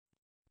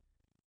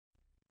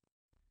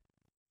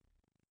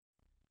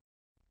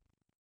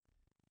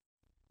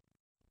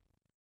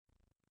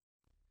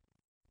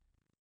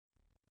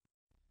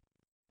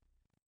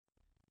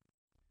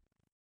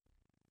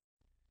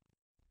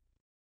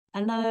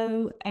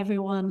Hello,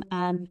 everyone,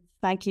 and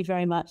thank you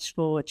very much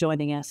for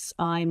joining us.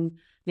 I'm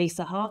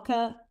Lisa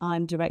Harker.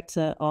 I'm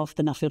Director of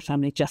the Nuffield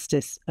Family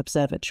Justice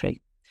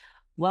Observatory.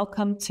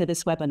 Welcome to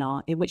this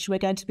webinar in which we're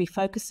going to be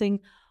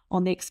focusing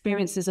on the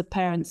experiences of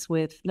parents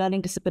with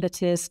learning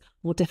disabilities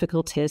or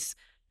difficulties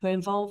who are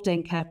involved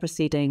in care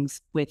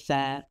proceedings with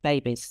their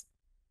babies.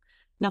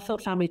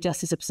 Nuffield Family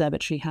Justice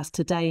Observatory has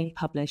today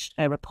published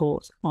a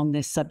report on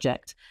this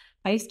subject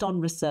based on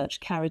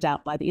research carried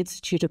out by the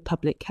Institute of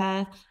Public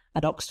Care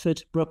at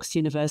Oxford Brookes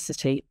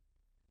University.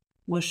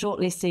 We'll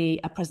shortly see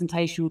a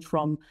presentation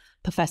from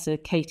Professor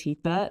Katie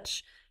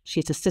Birch.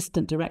 She's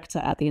Assistant Director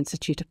at the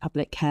Institute of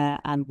Public Care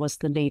and was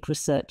the lead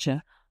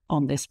researcher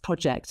on this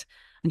project.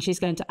 And she's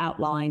going to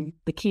outline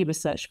the key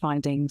research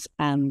findings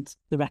and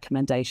the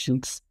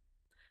recommendations.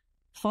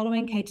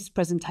 Following Katie's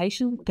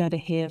presentation, we're going to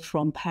hear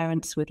from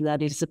parents with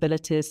learning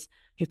disabilities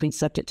who've been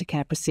subject to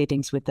care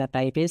proceedings with their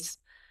babies.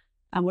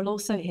 And we'll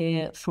also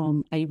hear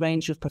from a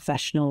range of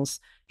professionals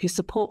who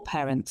support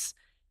parents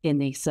in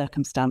these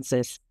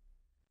circumstances.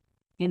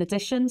 In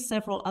addition,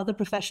 several other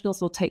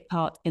professionals will take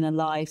part in a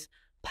live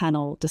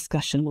panel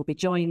discussion. We'll be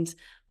joined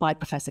by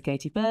Professor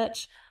Katie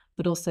Birch,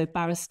 but also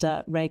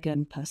Barrister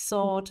Regan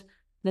Persaud,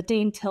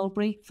 Nadine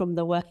Tilbury from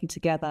the Working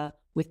Together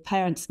with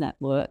Parents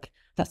Network.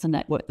 That's a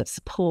network that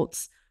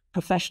supports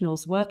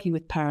professionals working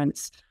with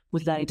parents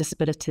with learning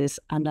disabilities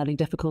and learning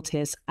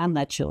difficulties and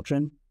their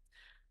children.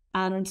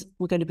 And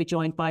we're going to be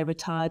joined by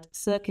retired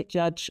circuit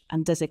judge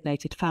and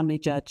designated family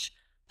judge,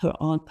 Her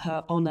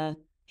Honour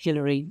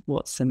Hilary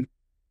Watson.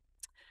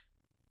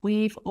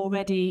 We've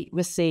already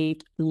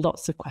received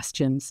lots of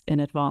questions in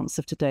advance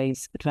of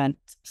today's event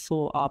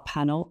for our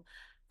panel.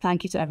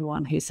 Thank you to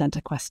everyone who sent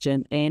a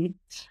question in.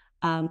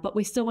 But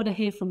we still want to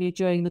hear from you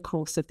during the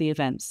course of the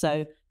event.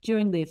 So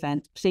during the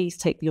event, please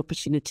take the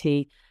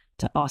opportunity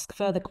to ask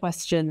further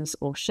questions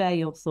or share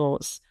your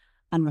thoughts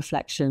and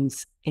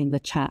reflections in the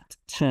chat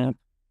tab.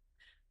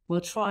 We'll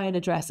try and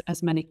address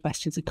as many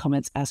questions and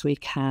comments as we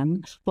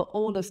can, but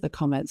all of the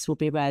comments will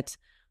be read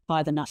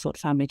by the Nuffield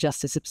Family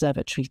Justice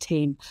Observatory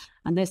team,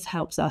 and this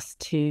helps us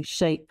to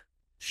shape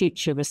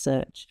future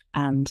research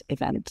and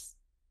events.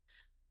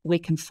 We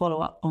can follow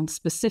up on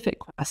specific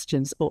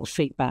questions or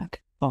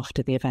feedback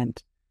after the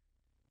event.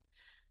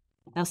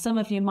 Now, some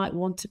of you might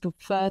want to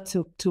prefer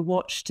to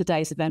watch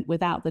today's event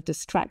without the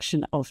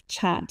distraction of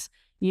chat.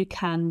 You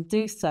can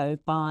do so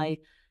by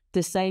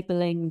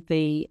disabling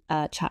the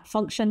chat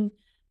function.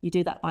 You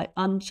do that by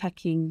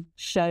unchecking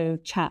Show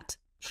Chat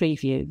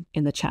Preview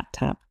in the chat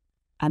tab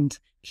and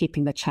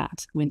keeping the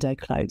chat window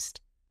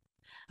closed.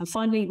 And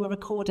finally, we're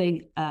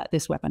recording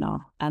this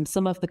webinar, and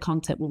some of the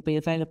content will be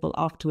available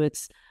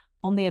afterwards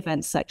on the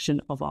events section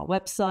of our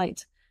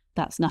website.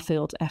 That's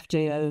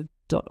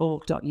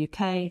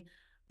nuffieldfjo.org.uk,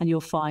 and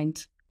you'll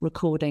find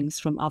recordings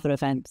from other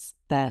events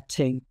there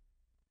too.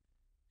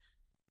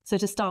 So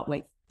to start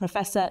with,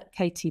 Professor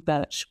Katie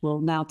Birch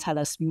will now tell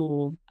us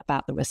more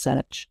about the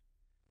research.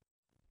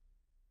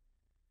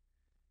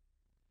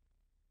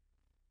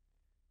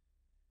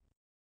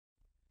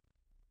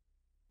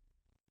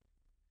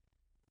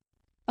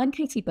 I'm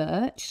Katie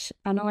Birch,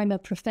 and I'm a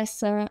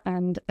professor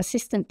and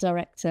assistant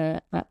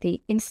director at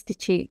the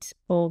Institute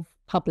of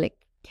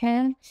Public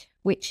Care,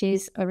 which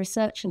is a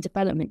research and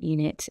development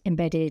unit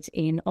embedded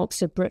in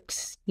Oxford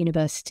Brookes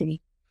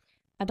University.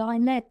 And I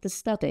led the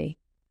study.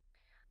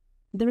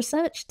 The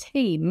research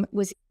team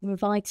was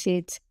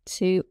invited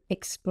to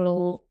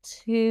explore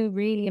two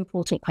really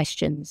important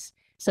questions.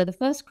 So the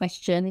first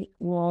question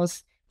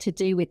was to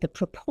do with the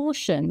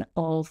proportion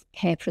of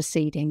care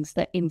proceedings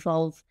that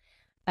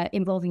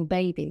involving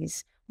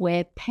babies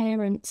where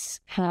parents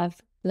have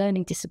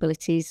learning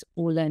disabilities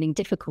or learning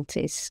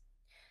difficulties.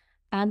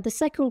 And the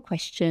second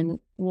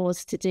question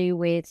was to do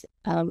with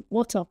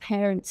what are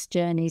parents'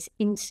 journeys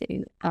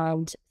into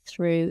and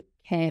through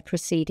care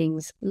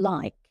proceedings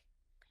like.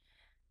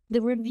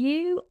 The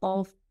review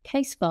of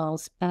case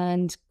files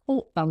and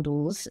court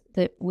bundles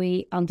that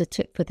we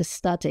undertook for the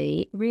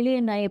study really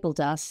enabled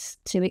us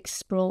to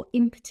explore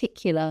in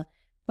particular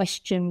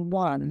question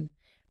 1,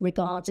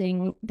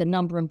 regarding the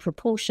number and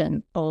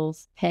proportion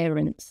of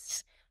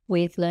parents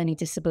with learning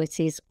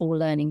disabilities or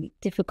learning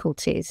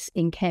difficulties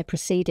in care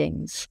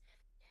proceedings.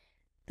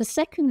 The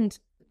second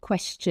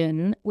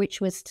question, which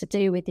was to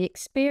do with the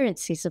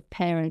experiences of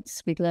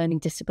parents with learning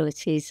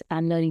disabilities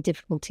and learning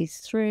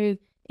difficulties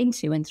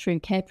into and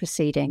through care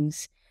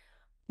proceedings,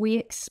 we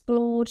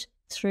explored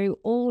through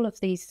all of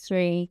these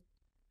three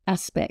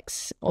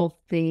aspects of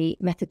the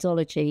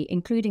methodology,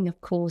 including,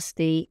 of course,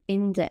 the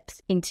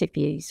in-depth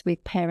interviews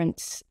with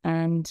parents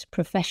and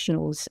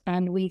professionals.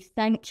 And we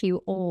thank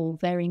you all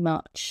very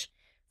much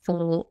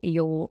for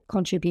your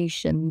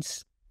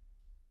contributions.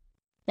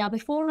 Now,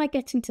 before I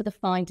get into the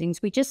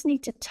findings, we just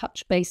need to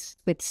touch base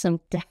with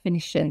some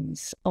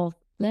definitions of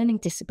learning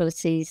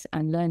disabilities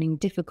and learning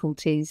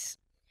difficulties.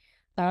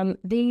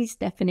 These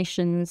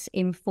definitions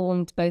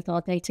informed both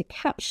our data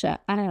capture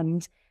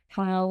and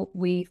how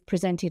we've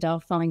presented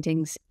our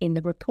findings in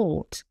the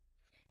report.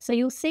 So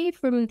you'll see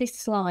from this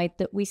slide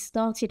that we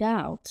started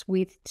out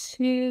with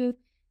two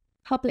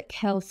Public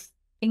Health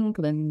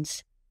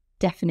England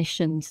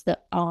definitions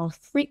that are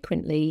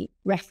frequently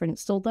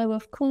referenced, although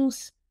of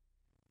course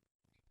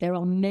there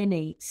are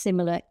many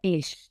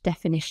similar-ish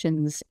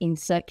definitions in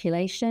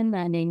circulation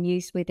and in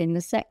use within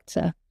the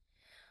sector.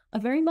 I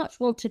very much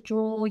want to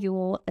draw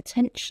your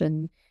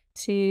attention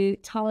to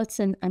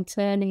Tarleton and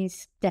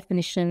Turney's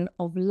definition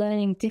of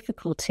learning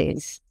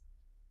difficulties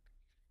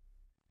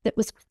that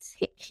was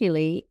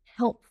particularly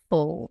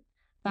helpful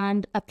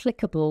and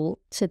applicable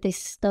to this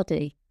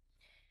study.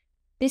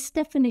 This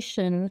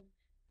definition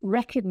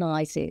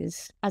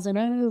recognises, as an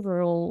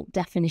overall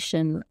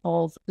definition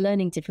of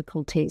learning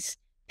difficulties,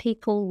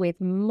 people with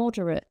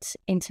moderate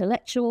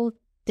intellectual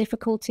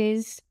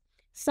difficulties,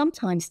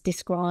 sometimes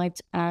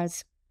described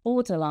as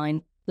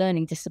borderline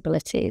learning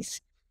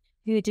disabilities,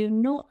 who do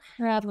not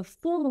have a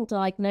formal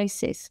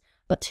diagnosis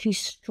but who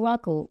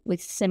struggle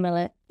with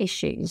similar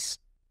issues.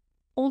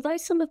 Although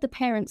some of the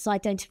parents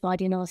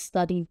identified in our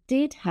study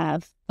did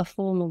have a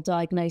formal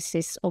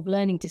diagnosis of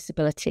learning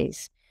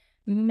disabilities,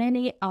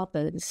 many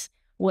others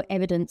were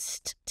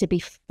evidenced to be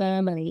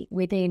firmly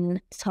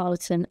within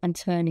Tarleton and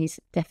Turney's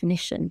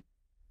definition.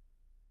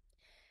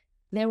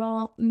 There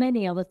are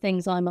many other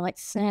things I might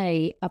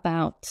say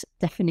about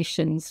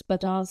definitions,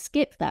 but I'll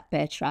skip that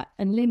bear track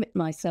and limit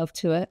myself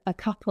to a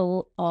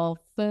couple of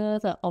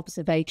further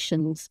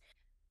observations.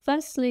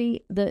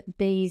 Firstly, that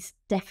these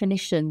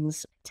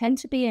definitions tend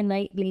to be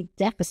innately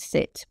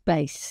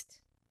deficit-based.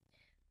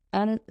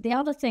 And the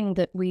other thing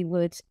that we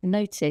would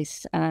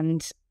notice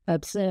and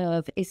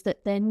observe is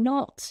that they're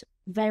not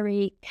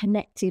very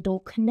connected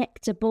or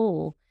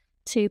connectable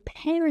to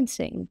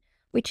parenting,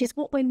 which is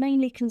what we're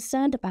mainly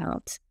concerned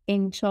about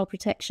in child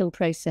protection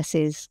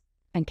processes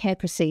and care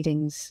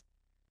proceedings.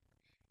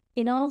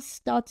 In our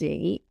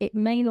study, it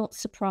may not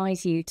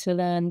surprise you to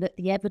learn that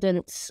the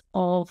evidence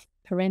of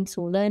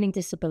parental learning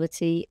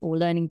disability or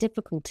learning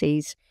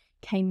difficulties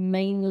came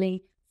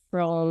mainly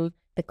from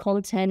the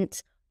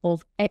content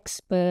of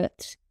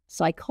expert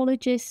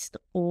psychologist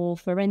or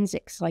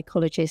forensic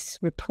psychologist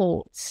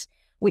reports,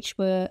 which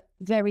were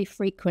very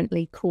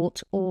frequently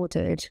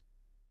court-ordered.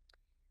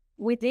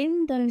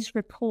 Within those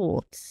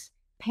reports,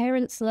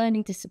 parents'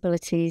 learning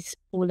disabilities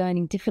or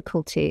learning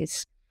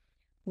difficulties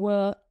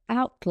were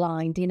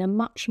outlined in a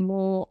much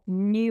more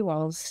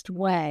nuanced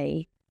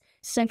way.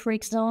 So, for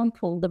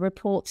example, the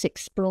reports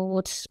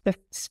explored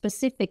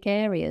specific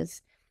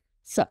areas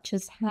such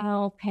as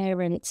how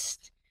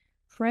parents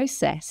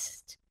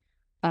processed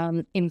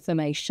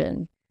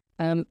information,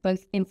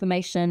 both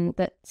information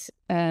that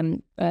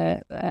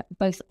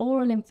both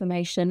oral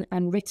information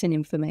and written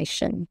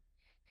information.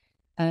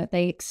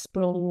 They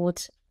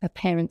explored a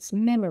parent's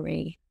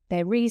memory,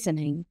 their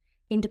reasoning,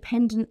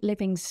 independent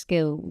living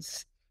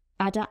skills,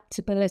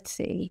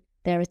 adaptability,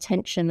 their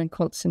attention and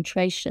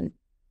concentration.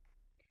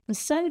 And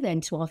so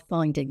then to our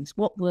findings,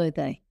 what were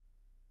they?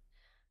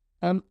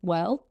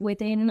 Well,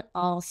 within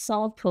our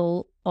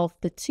sample of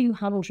the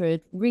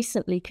 200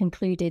 recently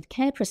concluded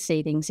care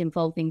proceedings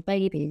involving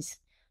babies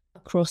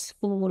across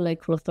 4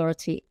 local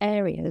authority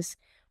areas,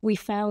 we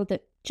found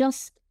that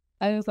just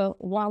over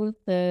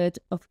 1/3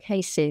 of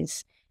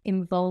cases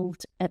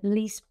involved at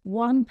least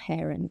one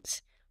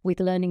parent with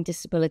learning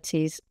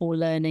disabilities or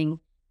learning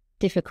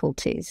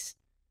difficulties.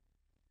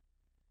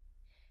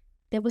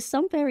 There was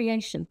some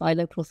variation by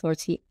local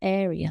authority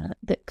area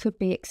that could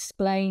be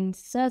explained,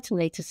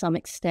 certainly to some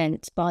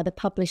extent, by the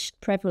published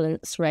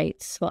prevalence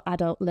rates for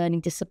adult learning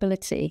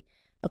disability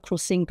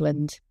across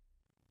England.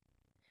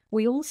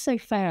 We also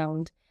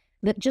found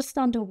that just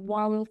under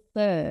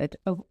 1/3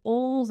 of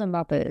all the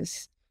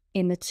mothers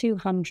in the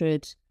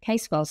 200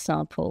 case file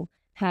sample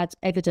had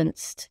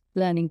evidenced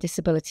learning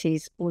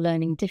disabilities or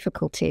learning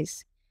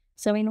difficulties.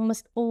 So in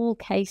almost all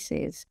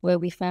cases where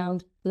we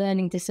found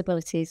learning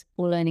disabilities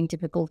or learning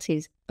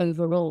difficulties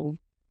overall.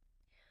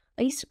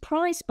 Are you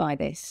surprised by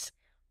this,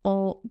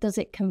 or does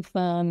it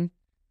confirm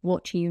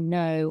what you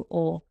know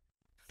or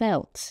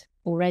felt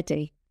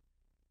already?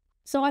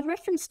 So I've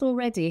referenced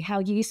already how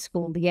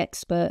useful the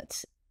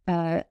expert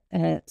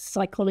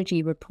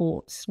psychology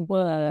reports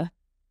were.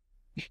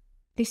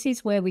 This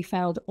is where we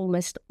found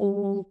almost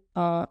all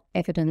our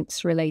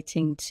evidence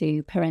relating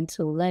to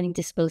parental learning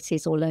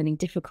disabilities or learning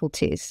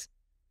difficulties.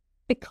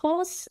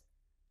 Because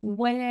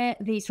where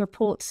these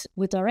reports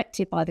were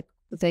directed by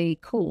the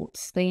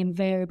courts, they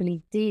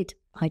invariably did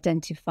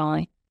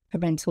identify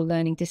parental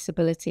learning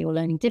disability or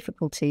learning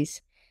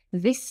difficulties.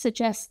 This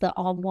suggests that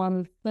our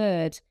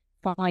 1/3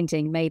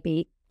 finding may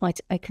be quite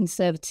a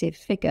conservative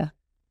figure.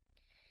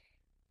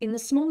 In the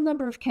small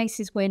number of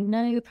cases where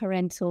no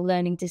parental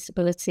learning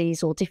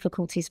disabilities or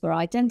difficulties were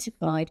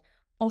identified,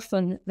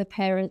 often the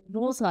parent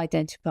was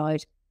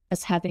identified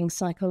as having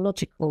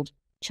psychological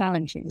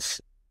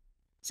challenges.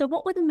 So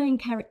what were the main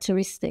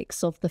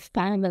characteristics of the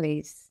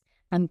families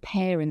and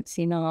parents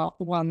in our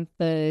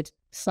 1/3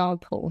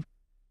 sample?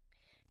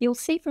 You'll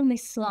see from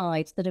this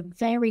slide that a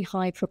very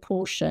high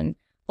proportion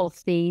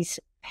of these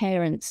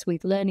parents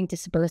with learning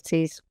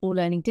disabilities or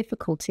learning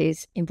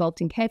difficulties involved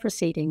in care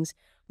proceedings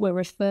were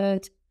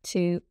referred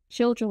to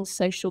children's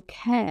social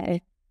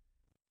care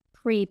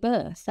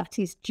pre-birth, that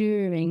is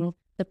during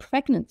the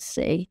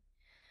pregnancy.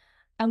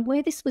 And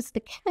where this was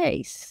the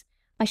case,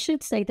 I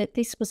should say that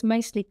this was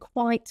mostly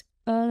quite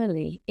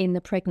early in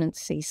the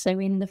pregnancy, so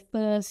in the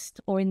first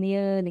or in the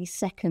early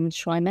second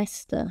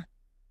trimester.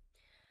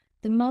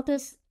 The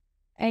mothers'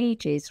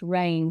 ages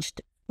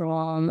ranged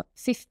from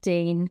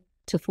 15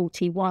 to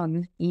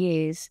 41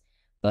 years,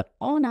 but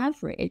on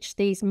average,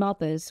 these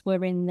mothers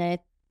were in their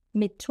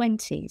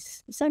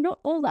mid-20s, so not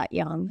all that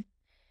young.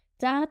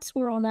 Dads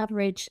were on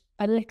average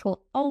a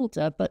little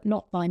older, but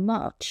not by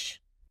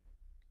much.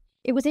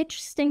 It was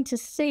interesting to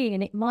see,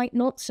 and it might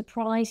not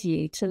surprise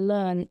you to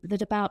learn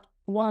that about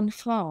one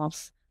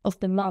half of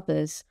the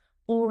mothers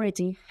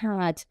already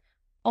had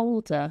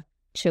older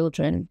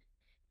children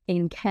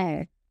in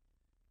care.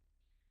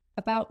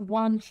 About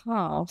one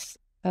half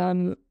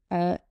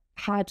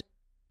had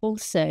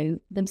also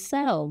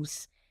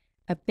themselves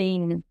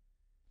been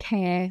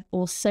care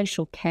or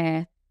social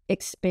care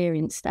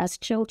experienced as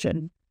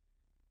children.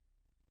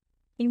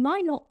 You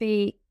might not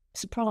be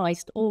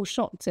surprised or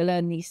shocked to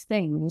learn these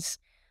things,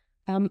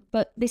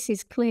 but this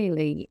is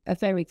clearly a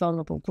very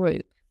vulnerable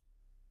group.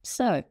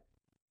 So,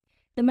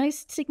 the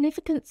most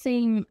significant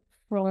theme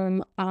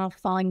from our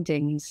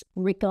findings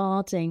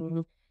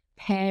regarding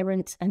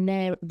parent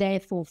and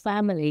therefore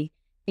family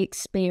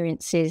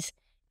experiences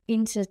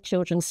into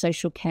children's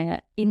social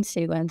care,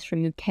 into and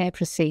through care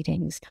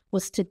proceedings,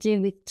 was to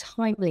do with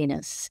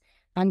timeliness,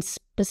 and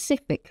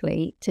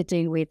specifically to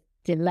do with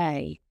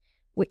delay,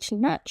 which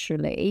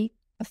naturally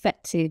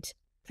affected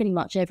pretty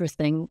much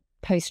everything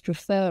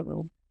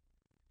post-referral.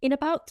 In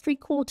about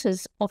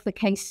 3/4 of the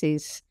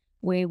cases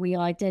where we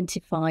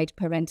identified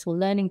parental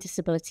learning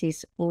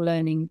disabilities or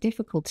learning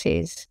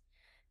difficulties,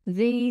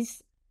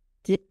 these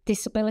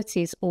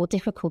disabilities or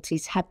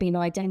difficulties had been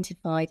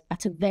identified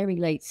at a very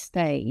late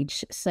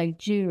stage, so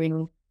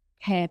during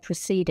care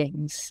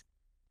proceedings.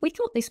 We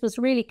thought this was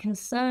really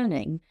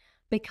concerning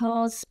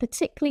because,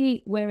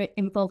 particularly where it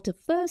involved a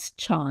first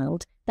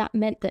child, that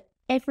meant that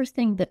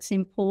everything that's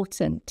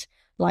important,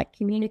 like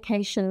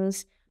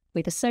communications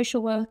with a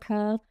social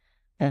worker,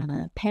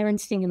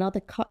 parenting and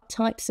other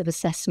types of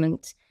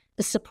assessment,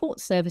 the support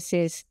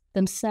services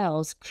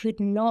themselves could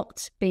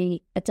not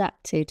be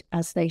adapted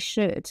as they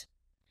should.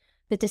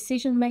 The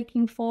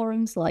decision-making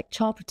forums like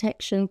child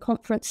protection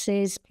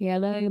conferences,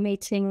 PLO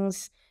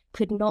meetings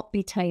could not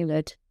be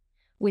tailored,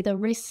 with a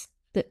risk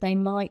that they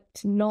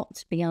might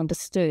not be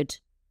understood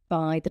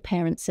by the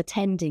parents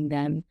attending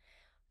them,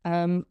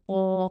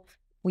 or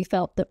we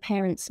felt that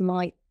parents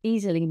might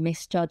easily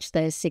misjudge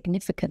their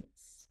significance.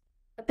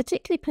 A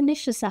particularly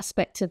pernicious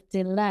aspect of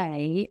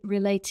delay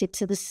related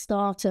to the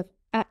start of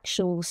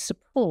actual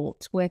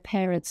support where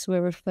parents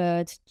were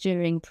referred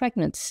during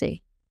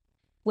pregnancy,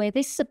 where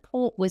this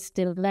support was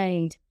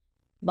delayed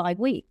by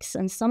weeks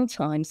and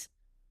sometimes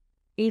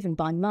even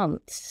by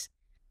months.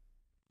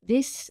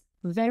 This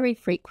very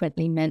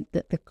frequently meant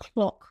that the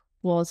clock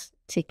was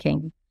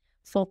ticking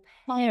for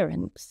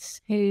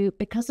parents who,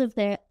 because of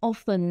their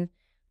often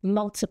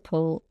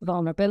multiple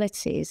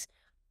vulnerabilities,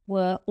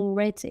 were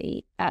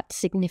already at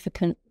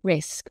significant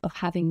risk of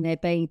having their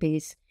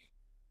babies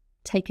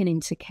taken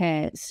into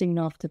care soon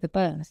after the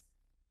birth.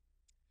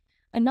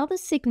 Another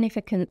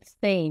significant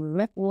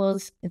theme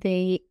was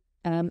the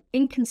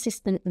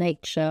inconsistent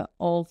nature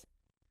of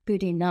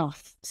good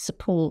enough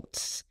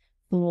supports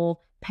for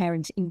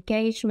parent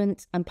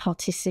engagement and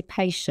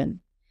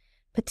participation,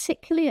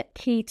 particularly at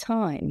key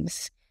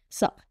times,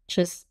 such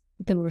as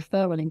the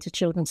referral into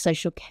children's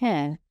social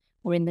care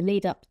or in the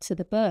lead up to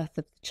the birth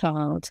of the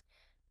child,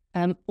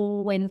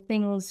 or when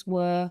things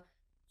were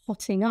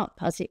hotting up,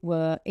 as it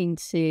were,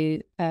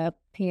 into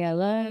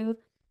PLO,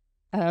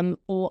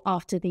 or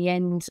after the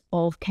end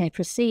of care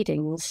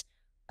proceedings,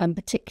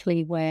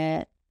 particularly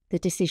where the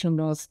decision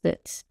was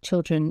that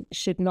children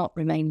should not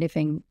remain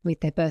living with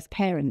their birth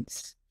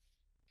parents.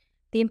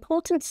 The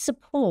important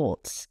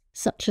supports,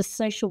 such as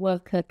social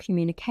worker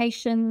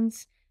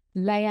communications,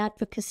 lay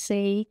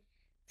advocacy,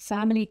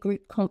 family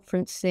group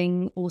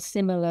conferencing, or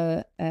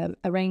similar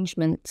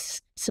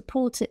arrangements,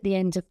 support at the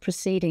end of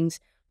proceedings,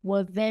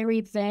 were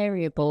very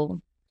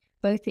variable,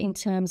 both in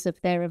terms of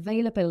their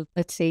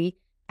availability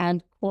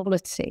and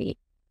quality.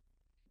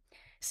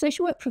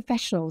 Social work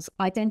professionals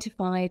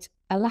identified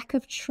a lack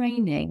of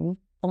training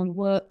on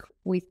work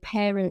with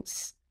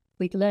parents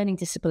with learning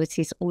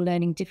disabilities or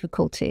learning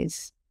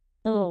difficulties,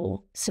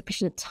 or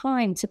sufficient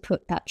time to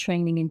put that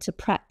training into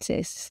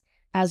practice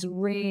as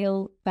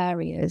real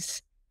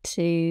barriers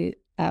to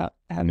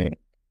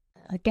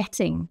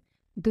getting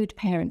good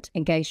parent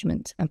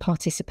engagement and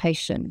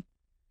participation.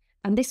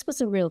 And this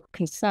was a real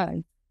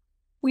concern.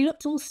 We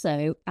looked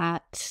also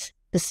at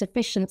the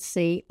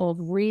sufficiency of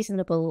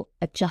reasonable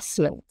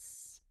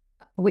adjustments,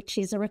 which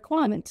is a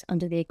requirement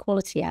under the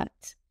Equality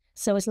Act,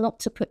 so as not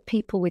to put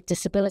people with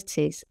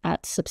disabilities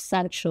at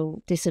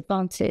substantial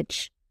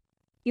disadvantage.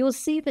 You'll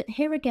see that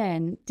here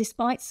again,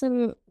 despite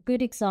some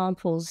good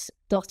examples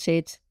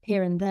dotted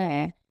here and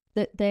there,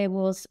 that there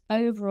was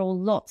overall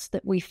lots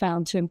that we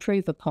found to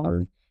improve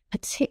upon,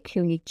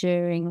 particularly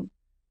during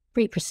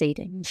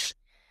pre-proceedings.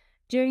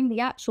 during the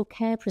actual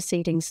care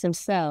proceedings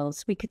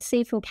themselves, we could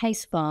see from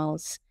case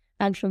files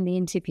and from the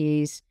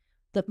interviews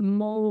that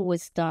more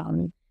was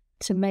done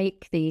to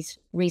make these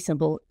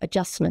reasonable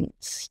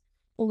adjustments.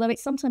 Although it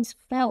sometimes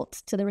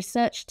felt to the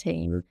research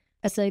team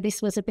as though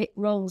this was a bit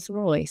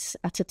Rolls-Royce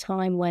at a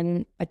time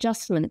when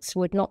adjustments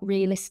would not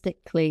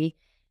realistically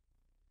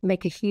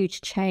make a huge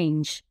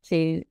change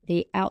to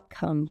the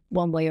outcome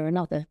one way or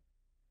another.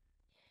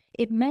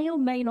 It may or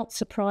may not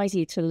surprise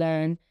you to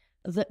learn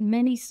that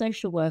many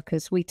social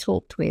workers we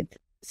talked with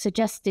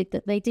suggested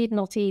that they did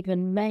not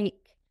even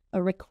make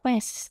a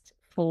request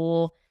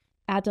for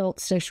adult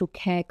social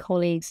care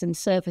colleagues and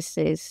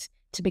services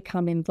to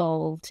become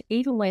involved,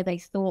 even where they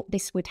thought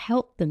this would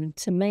help them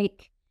to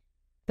make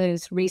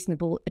those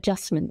reasonable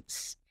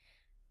adjustments,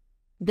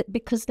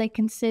 because they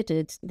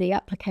considered the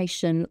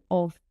application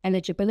of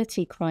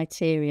eligibility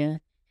criteria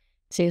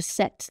to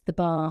set the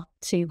bar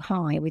too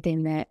high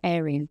within their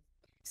area.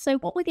 So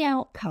what were the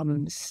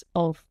outcomes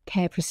of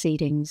care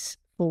proceedings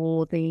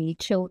for the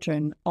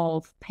children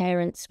of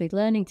parents with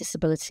learning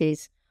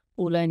disabilities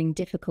or learning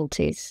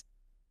difficulties?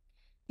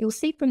 You'll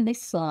see from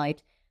this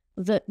slide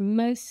that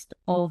most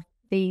of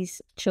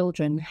these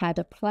children had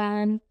a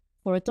plan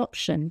for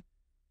adoption,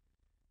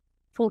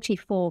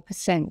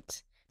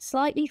 44%.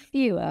 Slightly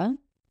fewer,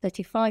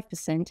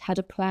 35%, had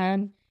a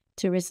plan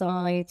to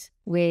reside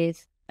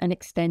with an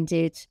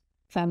extended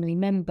family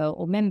member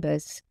or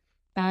members,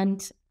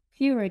 and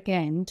fewer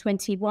again,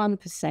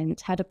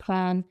 21%, had a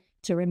plan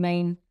to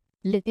remain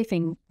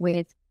living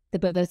with the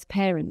birth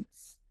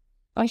parents.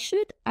 I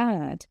should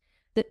add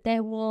that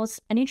there was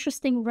an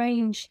interesting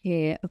range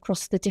here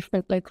across the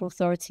different local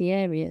authority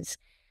areas.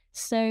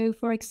 So,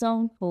 for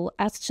example,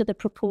 as to the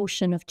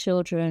proportion of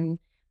children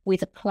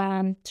with a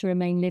plan to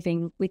remain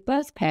living with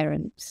birth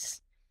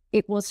parents,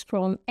 it was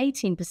from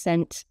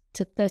 18%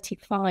 to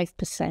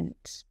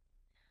 35%.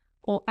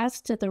 Or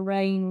as to the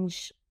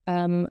range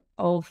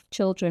of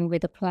children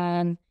with a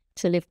plan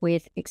to live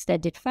with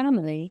extended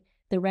family,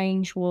 the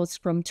range was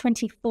from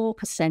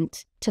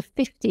 24% to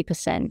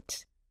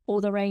 50%.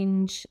 Or the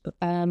range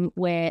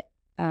where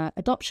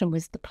adoption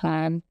was the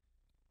plan,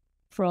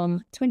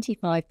 from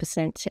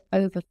 25% to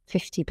over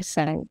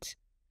 50%.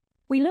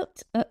 We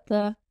looked at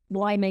the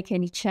why make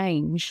any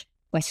change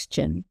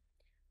question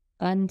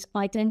and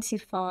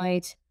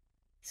identified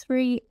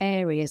 3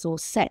 areas or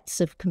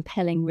sets of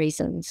compelling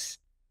reasons.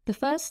 The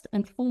first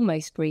and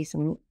foremost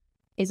reason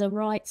is a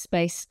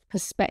rights-based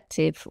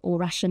perspective or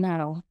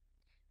rationale,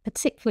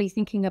 particularly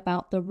thinking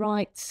about the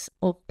rights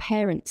of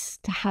parents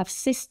to have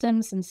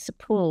systems and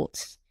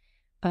support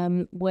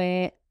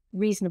where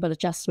reasonable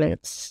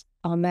adjustments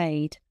are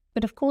made.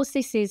 But of course,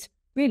 this is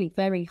really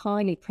very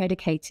highly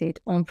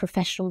predicated on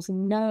professionals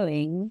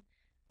knowing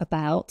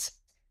about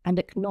and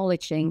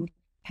acknowledging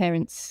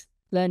parents'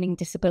 learning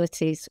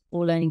disabilities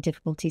or learning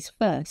difficulties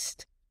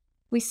first.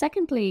 We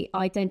secondly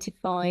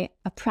identify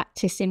a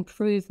practice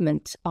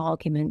improvement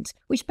argument,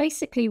 which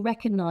basically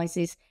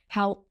recognises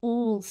how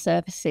all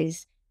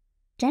services,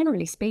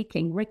 generally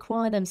speaking,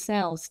 require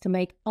themselves to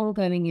make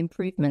ongoing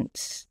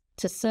improvements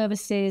to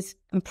services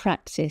and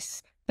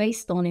practice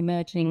based on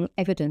emerging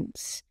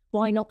evidence.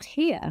 Why not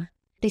here?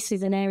 This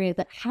is an area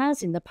that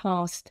has in the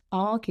past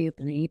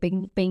arguably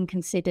been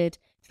considered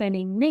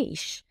fairly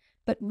niche,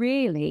 but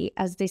really,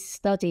 as this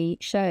study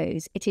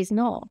shows, it is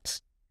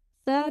not.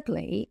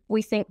 Thirdly,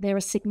 we think there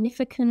are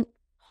significant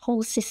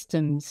whole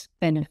systems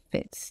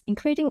benefits,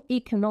 including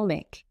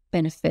economic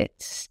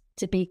benefits,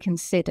 to be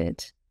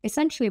considered.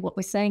 Essentially, what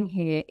we're saying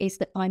here is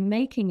that by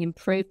making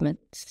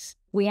improvements,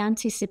 we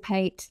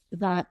anticipate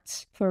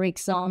that, for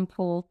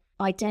example,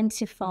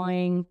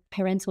 identifying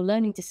parental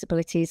learning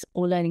disabilities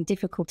or learning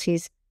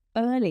difficulties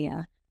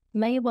earlier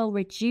may well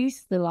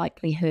reduce the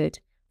likelihood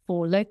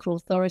for local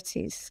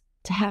authorities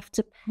to have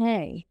to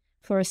pay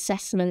for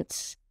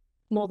assessments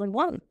more than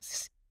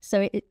once.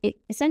 So it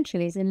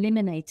essentially is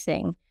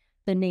eliminating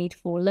the need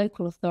for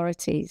local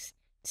authorities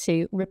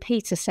to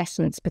repeat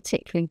assessments,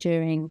 particularly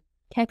during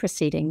care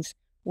proceedings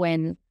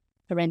when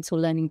parental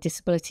learning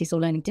disabilities or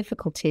learning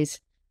difficulties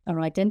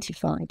are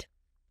identified.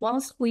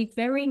 Whilst we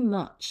very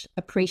much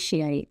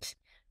appreciate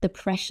the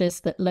pressures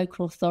that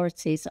local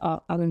authorities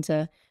are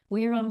under,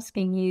 we're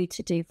asking you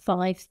to do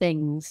 5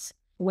 things.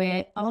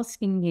 We're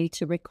asking you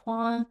to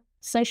require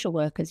social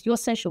workers, your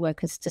social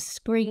workers, to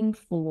screen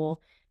for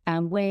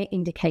and where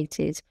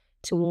indicated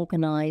to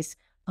organise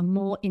a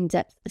more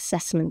in-depth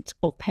assessment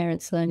of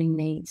parents' learning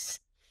needs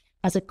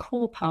as a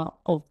core part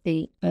of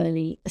the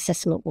early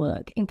assessment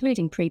work,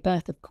 including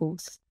pre-birth, of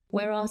course.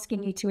 We're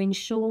asking you to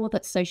ensure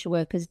that social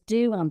workers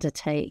do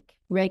undertake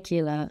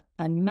regular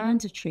and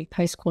mandatory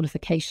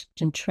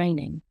post-qualification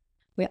training.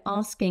 We're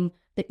asking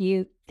that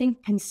you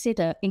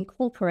consider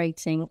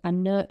incorporating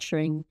and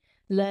nurturing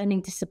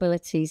learning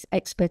disabilities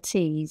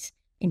expertise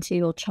into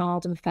your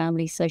child and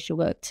family social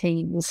work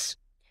teams.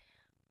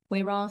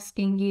 We're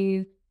asking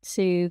you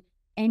to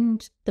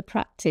end the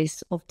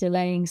practice of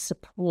delaying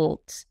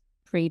support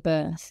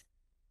pre-birth,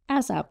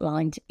 as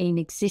outlined in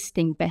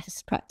existing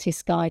best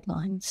practice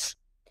guidelines.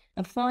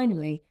 And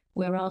finally,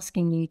 we're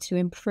asking you to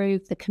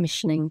improve the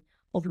commissioning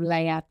of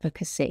lay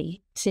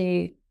advocacy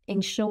to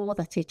ensure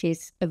that it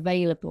is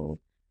available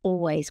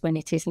always when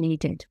it is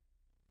needed.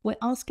 We're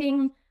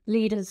asking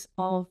leaders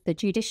of the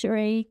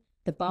judiciary,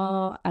 the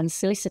bar and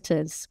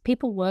solicitors,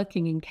 people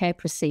working in care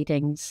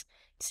proceedings,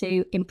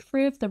 to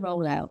improve the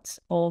rollout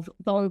of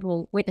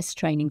vulnerable witness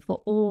training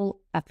for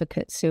all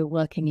advocates who are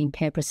working in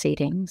care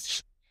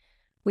proceedings.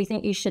 We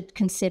think you should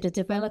consider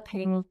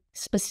developing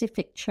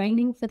specific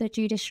training for the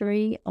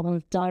judiciary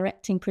on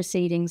directing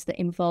proceedings that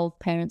involve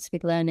parents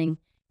with learning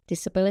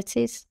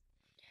disabilities.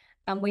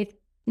 And with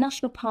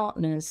national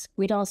partners,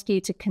 we'd ask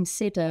you to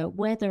consider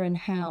whether and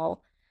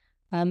how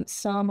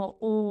some or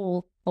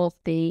all of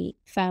the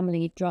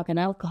family drug and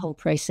alcohol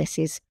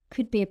processes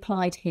could be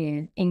applied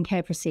here in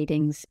care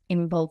proceedings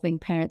involving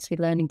parents with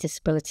learning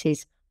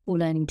disabilities or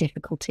learning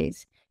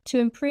difficulties to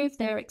improve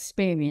their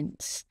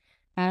experience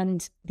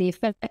and the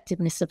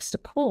effectiveness of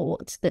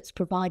support that's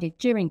provided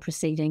during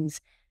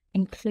proceedings,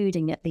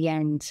 including at the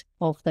end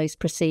of those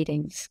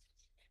proceedings.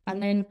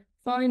 And then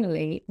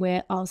finally,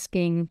 we're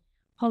asking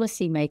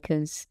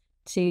policymakers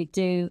to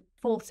do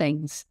 4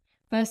 things.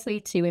 Firstly,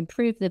 to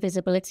improve the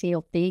visibility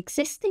of the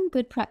existing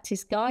good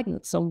practice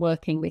guidance on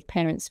working with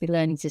parents with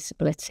learning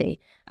disability,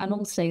 and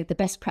also the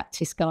best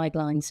practice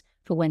guidelines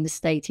for when the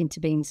state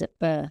intervenes at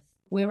birth.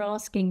 We're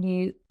asking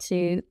you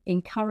to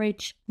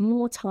encourage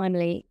more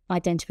timely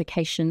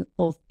identification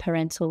of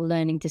parental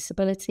learning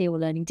disability or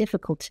learning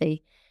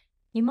difficulty.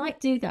 You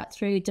might do that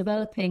through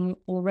developing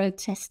or road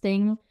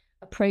testing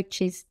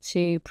approaches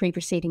to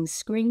pre-proceedings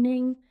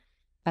screening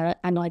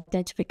and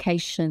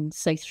identification,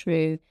 so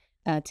through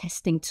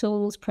testing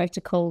tools,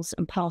 protocols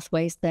and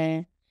pathways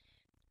there.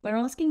 We're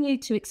asking you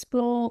to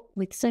explore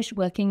with Social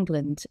Work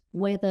England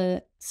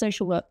whether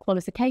social work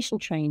qualification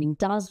training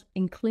does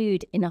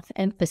include enough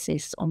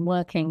emphasis on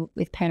working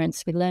with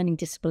parents with learning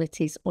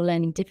disabilities or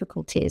learning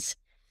difficulties.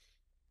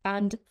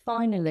 And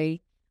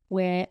finally,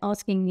 we're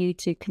asking you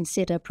to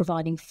consider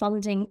providing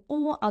funding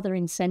or other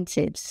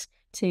incentives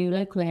to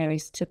local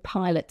areas to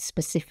pilot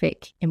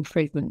specific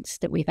improvements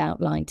that we've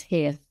outlined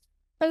here.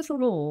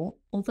 Overall,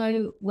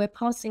 although we're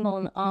passing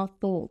on our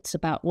thoughts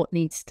about what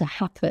needs to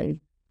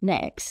happen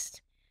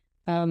next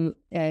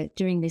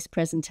during this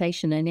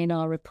presentation and in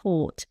our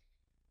report,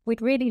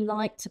 we'd really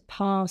like to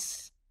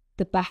pass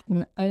the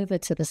baton over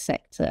to the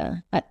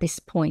sector at this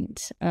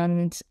point.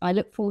 And I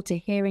look forward to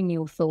hearing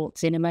your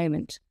thoughts in a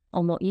moment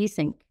on what you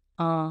think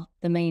are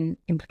the main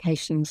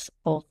implications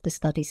of the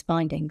study's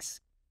findings.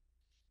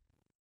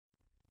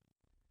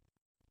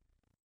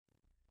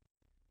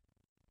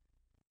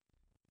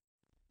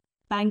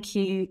 Thank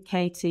you,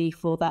 Katie,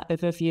 for that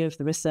overview of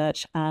the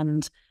research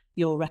and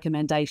your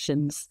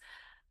recommendations.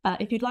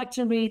 If you'd like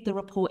to read the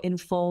report in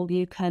full,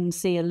 you can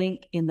see a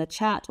link in the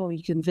chat, or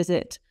you can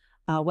visit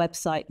our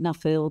website,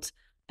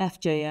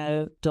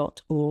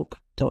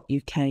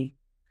 nuffieldfjo.org.uk.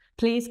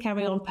 Please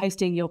carry on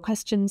posting your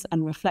questions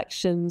and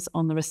reflections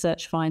on the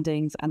research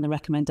findings and the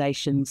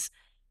recommendations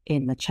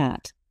in the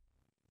chat.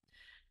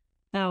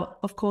 Now,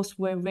 of course,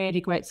 we're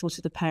really grateful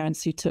to the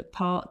parents who took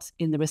part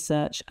in the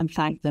research and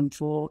thank them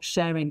for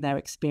sharing their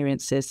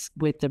experiences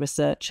with the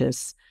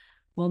researchers.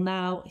 We'll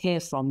now hear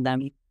from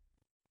them.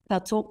 They'll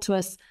talk to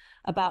us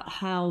about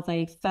how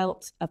they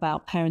felt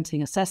about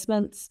parenting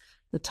assessments,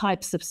 the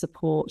types of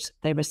support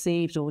they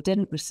received or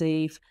didn't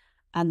receive,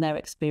 and their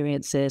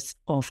experiences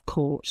of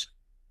court.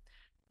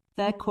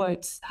 Their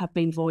quotes have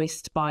been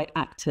voiced by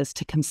actors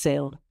to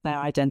conceal their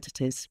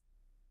identities.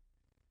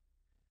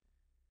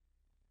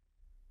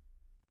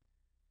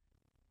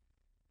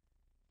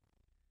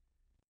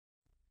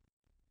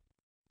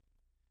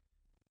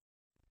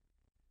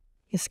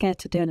 You're scared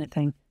to do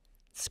anything.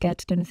 Scared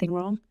to do anything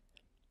wrong.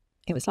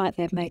 It was like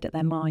they'd made up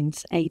their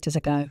minds ages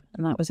ago,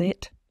 and that was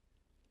it.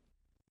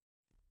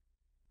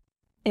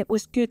 It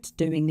was good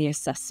doing the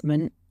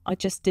assessment. I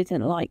just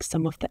didn't like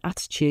some of the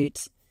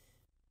attitudes.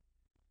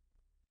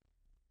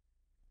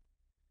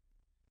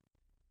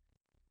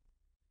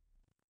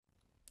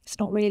 It's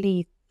not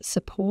really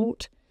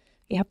support.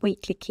 You have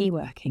weekly key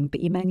working,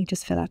 but you mainly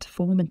just fill out a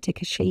form and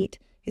tick a sheet.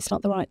 It's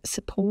not the right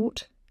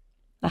support.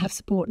 I have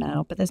support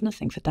now, but there's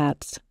nothing for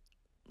dads.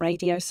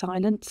 Radio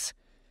silence.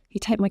 You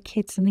take my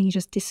kids and then you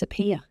just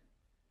disappear.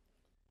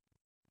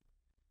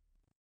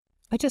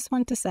 I just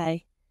want to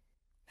say,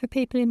 for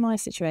people in my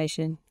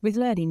situation with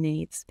learning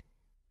needs,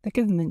 the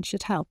government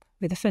should help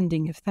with the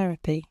funding of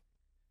therapy.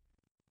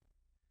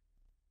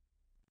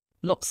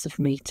 Lots of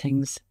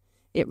meetings.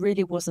 It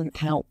really wasn't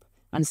help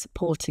and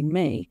supporting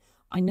me.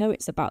 I know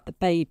it's about the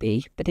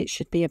baby, but it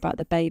should be about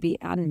the baby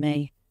and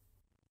me.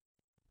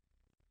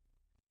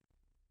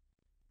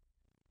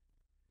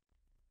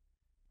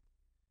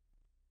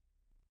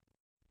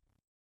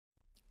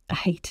 I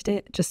hated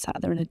it, just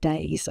sat there in a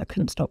daze. I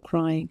couldn't stop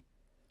crying.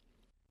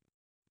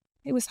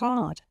 It was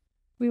hard.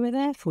 We were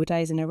there 4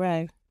 days in a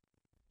row.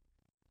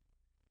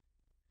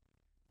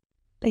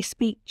 They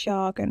speak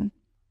jargon.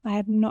 I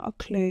had not a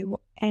clue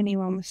what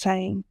anyone was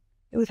saying.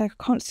 It was like a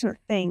constant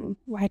thing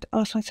where I had to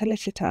ask my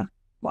solicitor,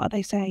 what are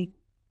they saying?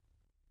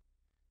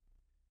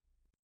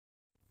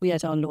 We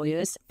had our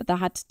lawyers, but they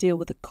had to deal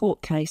with a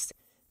court case.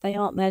 They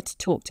aren't there to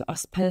talk to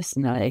us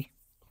personally.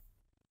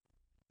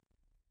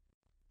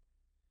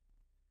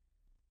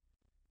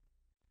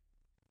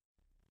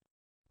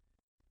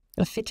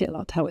 I fidget a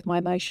lot to help with my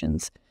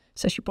emotions,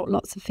 so she brought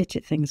lots of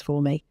fidget things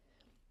for me.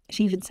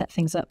 She even set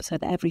things up so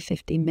that every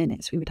 15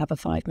 minutes we would have a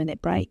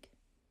 5-minute break.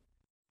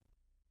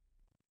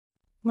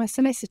 My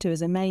solicitor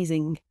was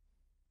amazing.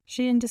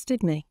 She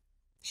understood me.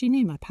 She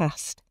knew my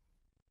past.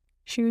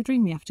 She would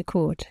ring me after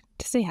court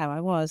to see how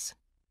I was.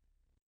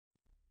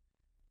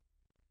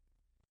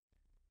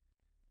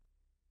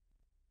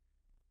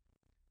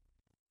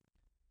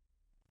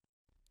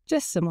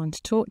 Just someone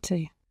to talk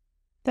to.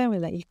 They will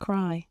let you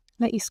cry,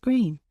 let you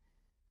scream.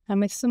 And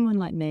with someone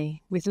like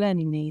me, with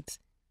learning needs,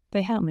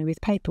 they help me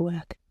with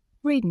paperwork,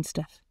 reading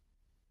stuff.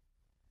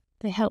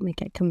 They help me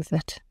get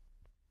comfort.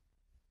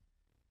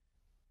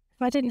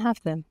 If I didn't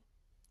have them,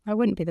 I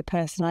wouldn't be the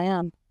person I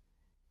am.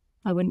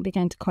 I wouldn't be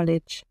going to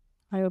college.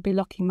 I would be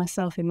locking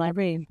myself in my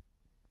room.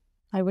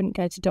 I wouldn't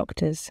go to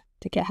doctors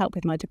to get help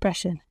with my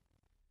depression.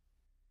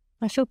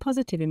 I feel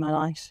positive in my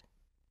life.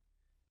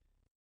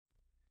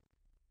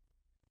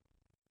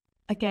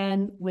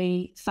 Again,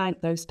 we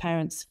thank those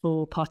parents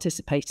for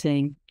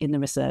participating in the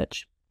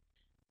research.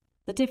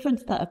 The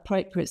difference that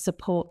appropriate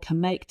support can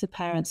make to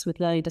parents with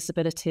learning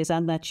disabilities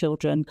and their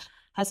children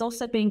has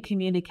also been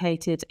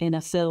communicated in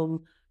a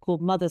film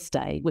called Mother's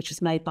Day, which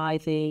was made by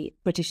the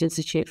British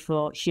Institute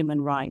for Human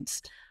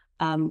Rights.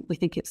 We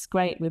think it's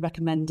great. We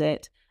recommend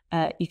it.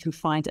 You can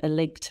find a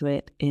link to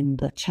it in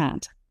the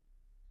chat.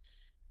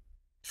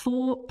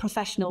 4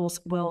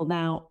 professionals will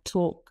now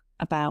talk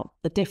about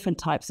the different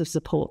types of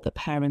support that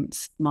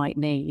parents might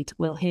need.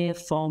 We'll hear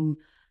from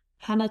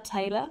Hannah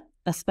Taylor,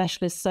 a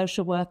specialist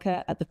social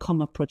worker at the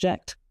Comma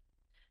Project,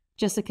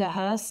 Jessica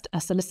Hurst, a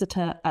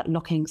solicitor at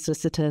Locking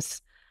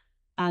Solicitors,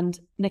 and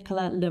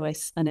Nicola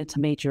Lewis, an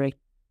intermediary.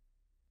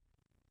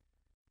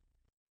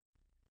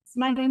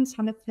 My name's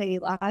Hannah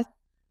Taylor,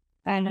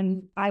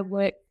 and I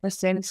work for a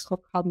service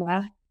called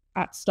Comma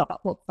at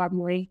Oxford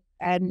Family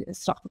and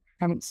Oxford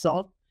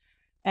Council.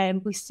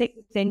 We sit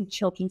within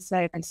children's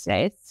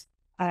services,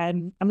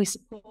 and we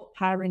support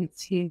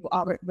parents who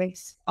are at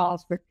risk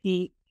of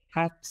repeat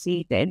care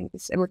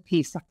proceedings and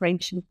repeat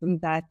separation from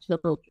their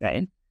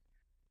children.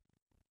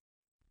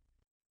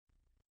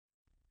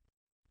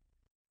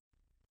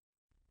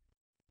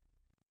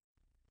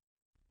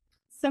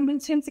 So in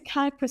terms of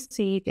care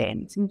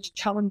proceedings and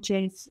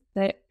challenges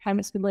that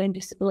parents with learning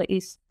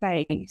disabilities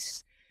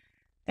face,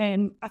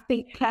 I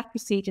think care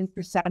proceedings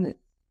present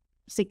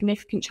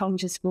significant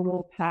challenges for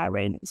all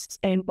parents,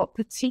 but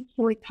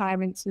particularly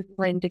parents with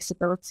learning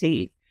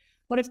disabilities.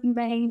 One of the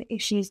main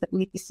issues that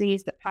we see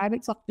is that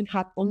parents often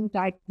have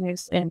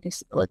undiagnosed learning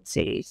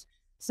disabilities.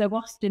 So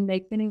often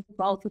they've been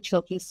involved with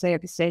children's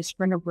services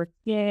for a number of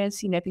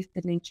years. They've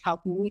been in child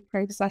relief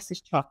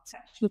processes, child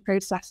protection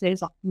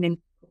processes, often in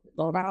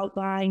law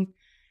outline.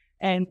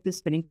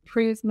 There's been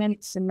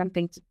improvements and then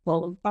things have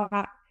fallen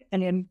back.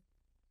 And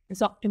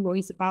there's often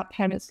worries about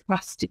parents'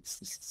 capacity to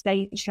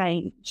sustain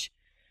change.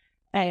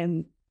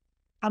 And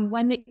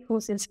when it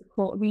goes into the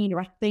court arena,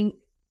 I think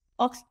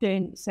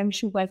often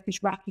social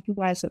workers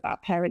recognise that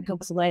that parent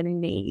has a learning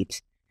need.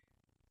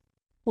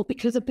 But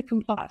because of the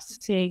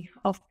complexity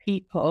of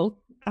people,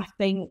 I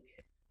think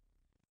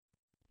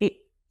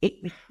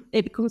it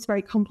becomes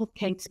very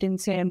complicated in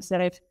terms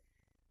of,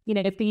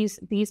 these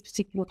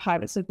particular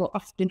parents have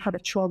often had a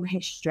trauma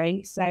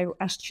history. So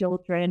as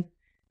children,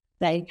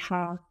 they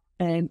have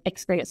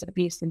experienced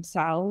abuse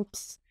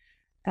themselves.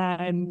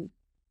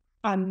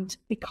 And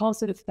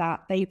because of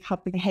that, they've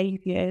had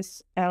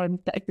behaviours that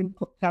have been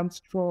put down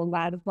to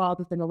trauma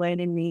rather than a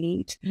learning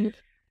need.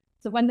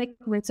 So when they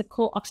come into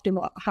court, often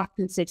what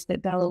happens is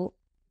that they'll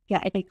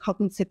get a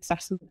cognitive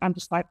assessment and a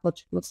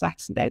psychological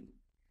assessment.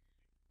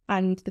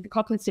 And the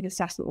cognitive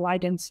assessment will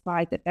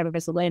identify that there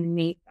is a learning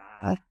need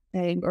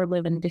there, or a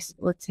learning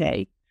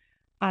disability.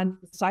 And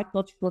the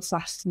psychological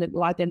assessment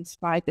will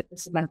identify that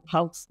there's a mental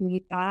health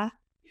need there.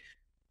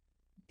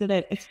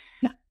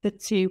 The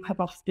two have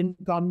often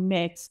gone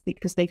mixed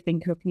because they've been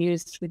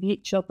confused with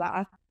each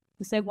other.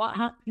 So what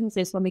happens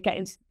is when we get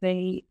into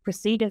the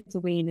proceedings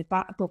arena,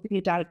 that will be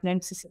a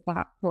diagnosis at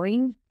that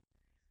point.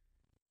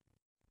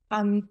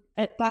 And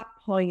at that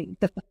point,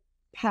 the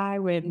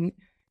parent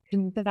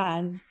can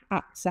then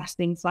access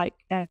things like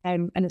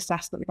an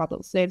assessment of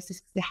adult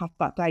services to have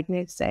that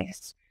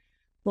diagnosis.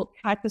 But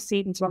care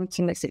proceedings run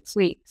until 6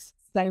 weeks.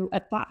 So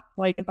at that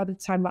point, by the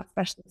time that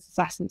specialist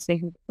assessment's been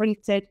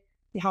completed,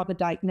 they have a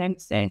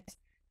diagnosis.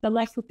 They're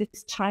left with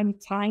this time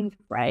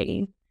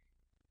frame,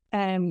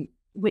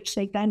 which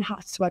they then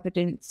have to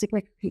evidence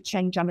significant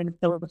change and an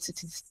ability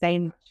to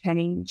sustain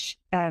change.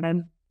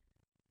 And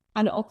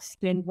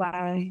often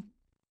where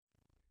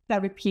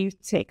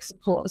therapeutic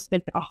support has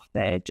been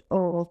offered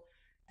or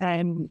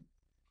a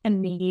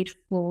need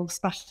for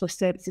specialist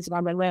services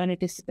around their learning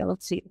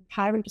disability, the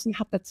parent doesn't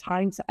have the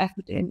time to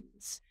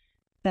evidence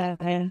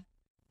their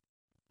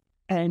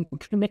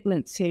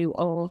commitment to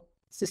or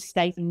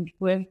sustain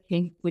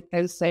working with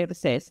those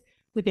services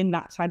within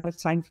that time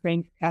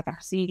frame for care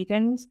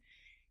proceedings.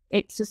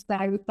 It's just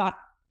though that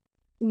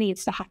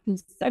needs to happen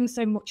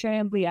so much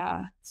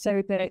earlier,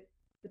 so that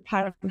the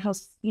parent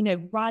has,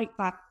 right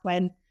back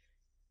when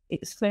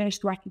it's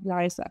first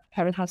recognised that a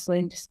parent has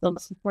learning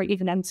disability before it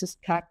even enters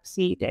care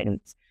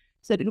proceedings,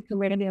 so that we can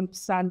really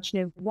understand,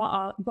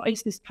 what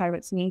is this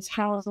parent's needs,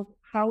 how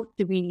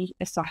do we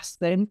assess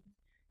them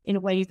in a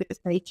way that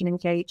they can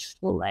engage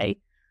fully,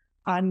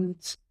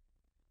 and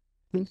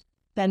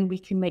then we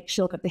can make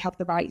sure that they have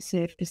the right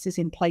services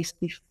in place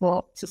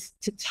before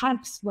to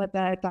test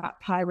whether that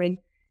parent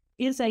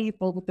is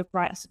able, with the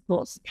right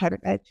supports, to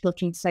parent their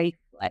children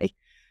safely.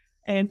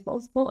 But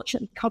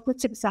unfortunately,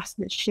 cognitive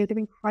assessments show they're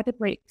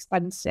incredibly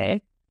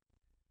expensive.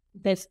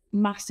 There's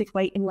massive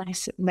waiting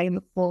lists at the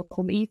moment for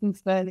them, even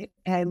for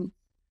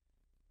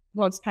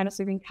once parents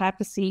are in care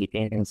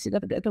proceedings.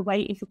 They're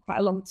waiting for quite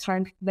a long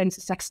time for those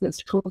assessments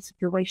to come to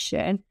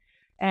fruition.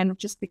 And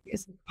just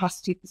because of the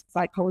capacity of the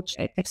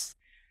psychologists,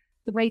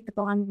 the way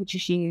the language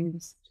is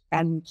used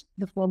and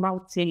the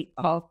formality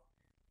of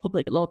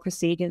public law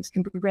proceedings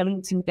can be really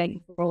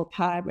intimidating for all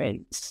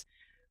parents.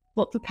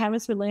 But for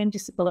parents with learning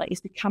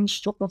disabilities, they can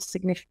struggle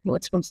significantly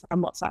to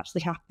understand what's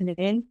actually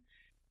happening.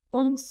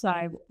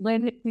 Also,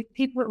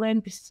 people with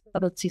learning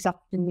disabilities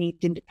often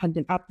need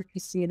independent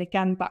advocacy, and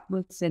again, that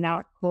was an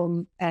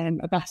outcome,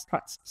 a best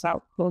practice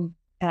outcome,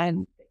 that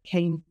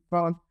came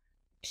from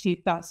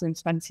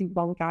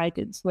 2021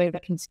 guidance,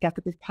 working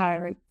together with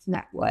Parents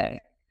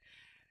Network.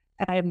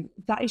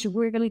 That is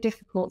really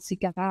difficult to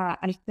get at.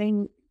 I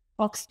think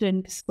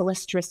Oxford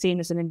solicitors are seen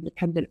as an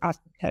independent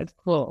advocate, of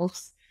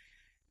course,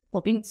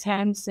 but in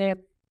terms of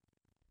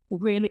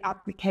really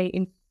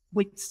advocating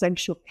with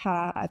social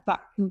care,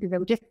 that can be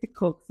really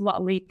difficult. A lot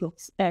of legal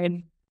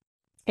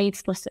aid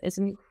solicitors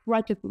are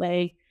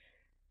incredibly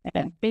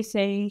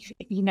busy.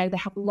 They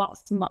have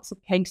lots and lots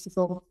of cases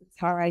all the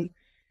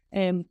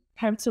time.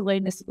 Parents with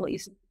learning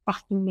disabilities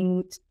often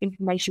need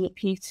information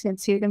repeated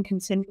to them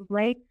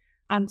continually,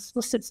 and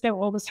solicitors don't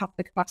always have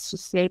the capacity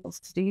to be able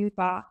to do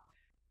that.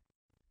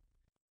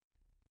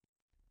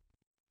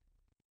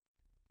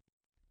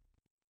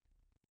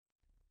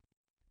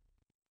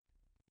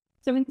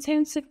 So in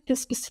terms of the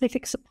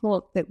specific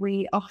support that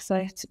we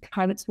offer to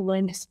parents with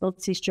learning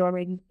disabilities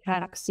during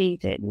care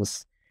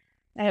proceedings,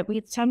 we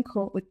attend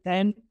court with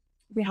them,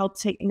 we help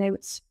take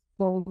notes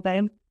for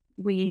them,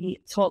 we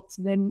talk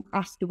to them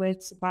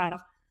afterwards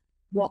about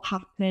what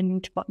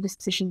happened, what the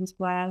decisions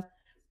were,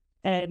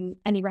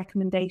 any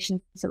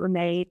recommendations that were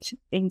made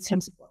in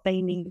terms of what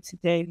they need to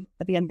do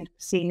at the end of the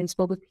proceedings.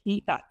 We'll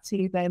repeat that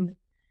to them.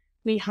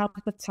 We have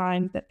the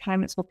time that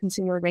parents will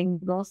consider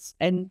ringing us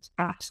and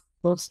ask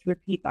us to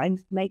repeat that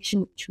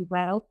information, which we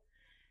will.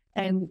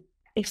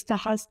 If there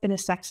has been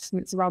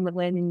assessments around the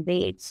learning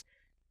needs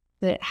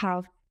that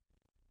have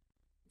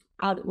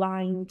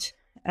outlined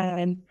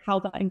how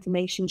that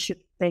information should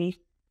be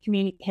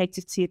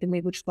communicated to them,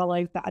 we would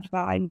follow that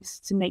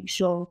advice to make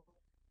sure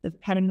that the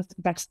parent has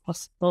the best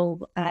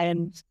possible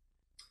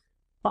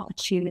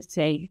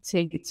opportunity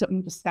to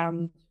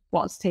understand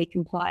what's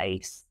taking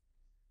place.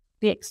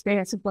 The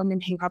experience of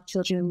women who have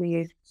children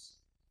with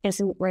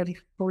isn't really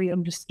fully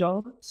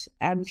understood.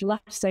 And you'll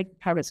have to say to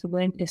parents with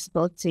learning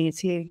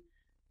disabilities who,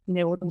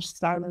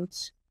 understand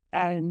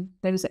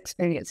those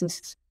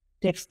experiences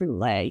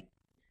differently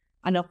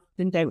and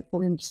often don't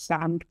fully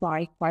understand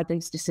why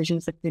those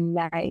decisions have been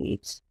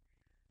made.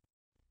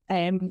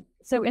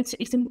 So it's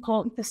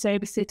important for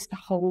services to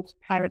hold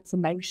parents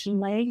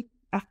emotionally.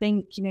 I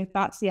think,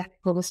 that's the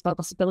ethical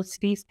responsibility of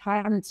these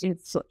parents in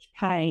such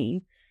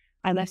pain.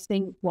 And I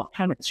think what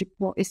parents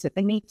report is that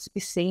they need to be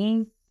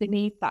seen. They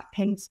need that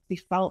pain to be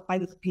felt by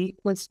the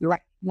people, to be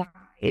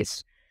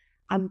recognised,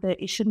 and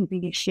that it shouldn't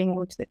be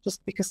assumed that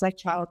just because their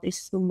child is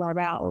somewhere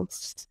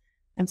else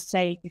and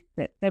say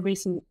that there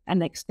isn't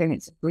an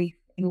experience of grief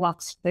in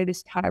lots of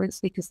those parents,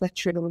 because there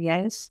truly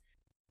is.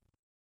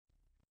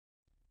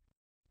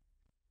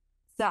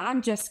 So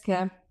I'm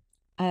Jessica.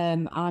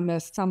 I'm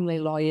a family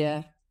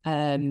lawyer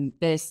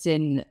based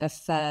in a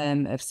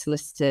firm of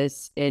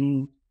solicitors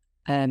in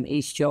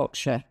East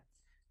Yorkshire,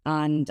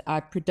 and I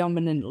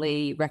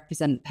predominantly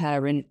represent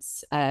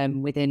parents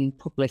within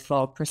public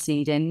law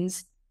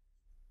proceedings.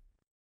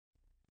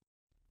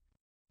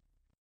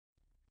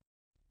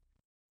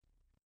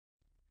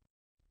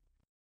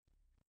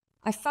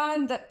 I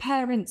find that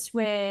parents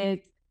with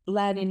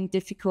learning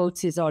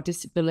difficulties or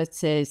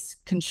disabilities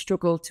can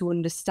struggle to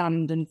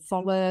understand and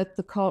follow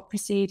the court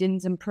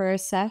proceedings and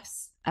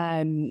process.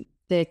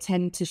 They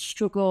tend to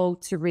struggle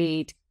to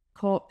read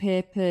court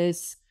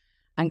papers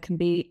and can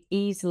be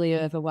easily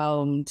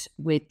overwhelmed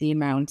with the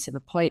amount of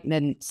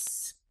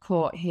appointments,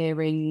 court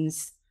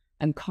hearings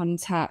and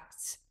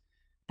contacts.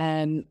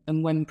 And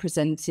when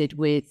presented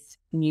with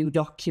new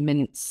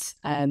documents,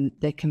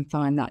 they can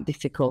find that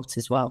difficult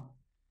as well.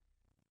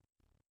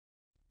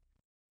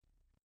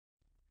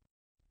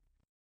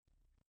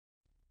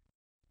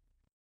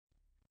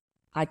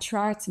 I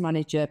try to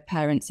manage a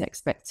parent's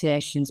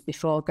expectations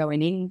before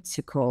going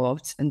into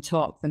court and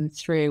talk them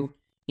through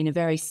in a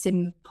very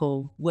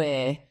simple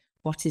way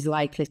what is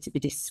likely to be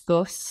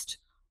discussed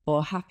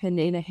or happen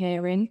in a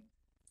hearing.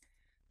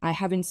 I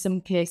have in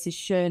some cases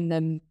shown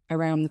them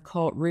around the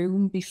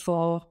courtroom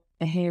before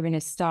a hearing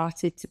has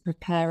started to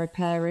prepare a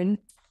parent.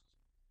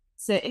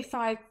 So if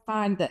I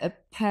find that a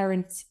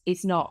parent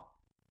is not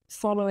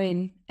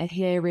following a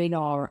hearing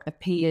or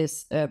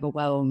appears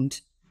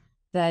overwhelmed,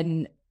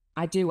 then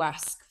I do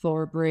ask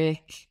for a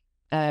break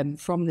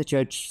from the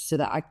judge so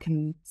that I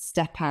can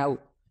step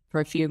out for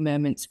a few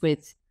moments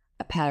with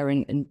a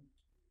parent and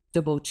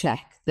double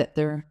check that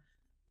they're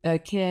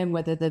okay and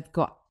whether they've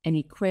got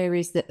any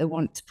queries that they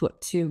want to put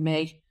to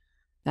me,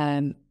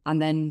 and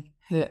then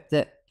hope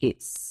that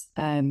it's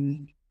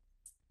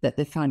that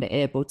they find it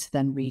able to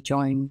then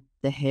rejoin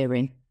the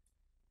hearing.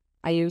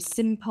 I use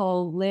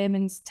simple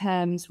layman's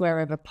terms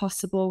wherever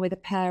possible with a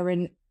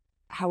parent.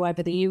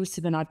 However, the use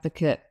of an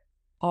advocate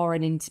or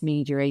an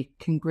intermediary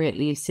can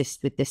greatly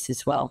assist with this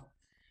as well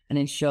and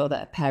ensure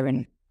that a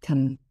parent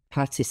can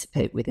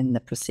participate within the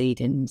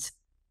proceedings.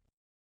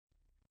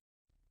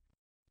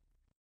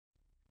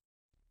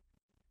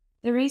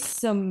 There is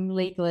some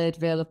legal aid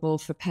available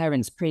for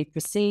parents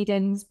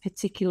pre-proceedings,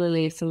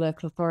 particularly if the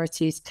local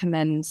authorities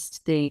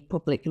commenced the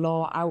public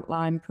law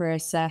outline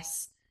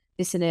process.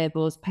 This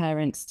enables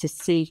parents to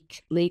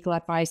seek legal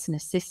advice and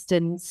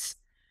assistance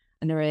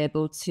and are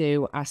able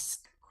to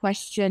ask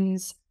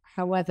questions.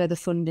 However, the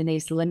funding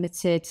is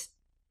limited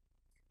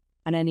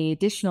and any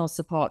additional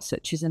support,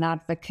 such as an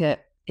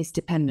advocate, is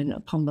dependent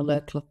upon the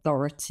local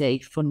authority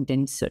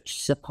funding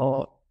such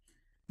support.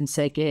 And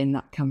so again,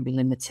 that can be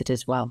limited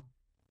as well.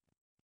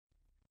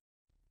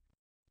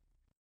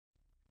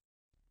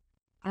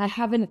 I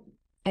haven't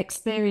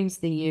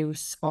experienced the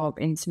use of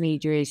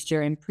intermediaries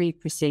during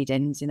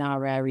pre-proceedings in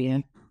our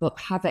area, but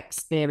have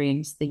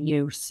experienced the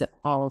use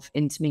of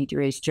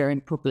intermediaries during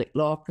public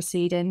law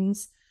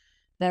proceedings.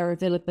 Their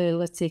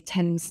availability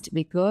tends to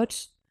be good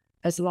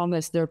as long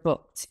as they're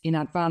booked in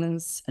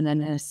advance and then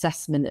an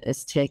assessment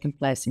has taken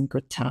place in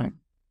good time.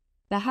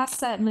 There has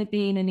certainly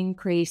been an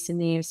increase in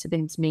the use of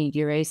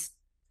intermediaries.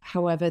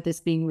 However, there's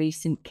been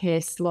recent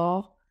case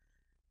law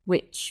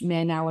which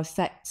may now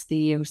affect the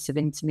use of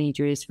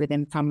intermediaries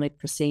within family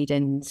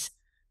proceedings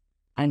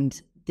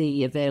and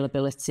the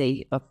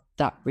availability of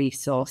that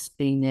resource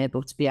being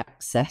able to be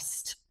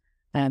accessed,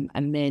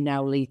 and may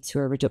now lead to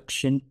a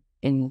reduction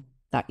in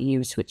that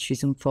use, which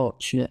is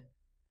unfortunate.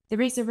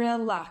 There is a real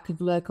lack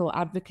of local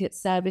advocate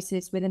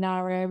services within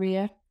our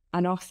area,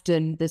 and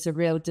often there's a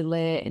real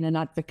delay in an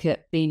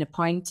advocate being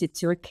appointed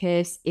to a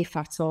case, if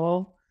at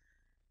all.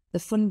 The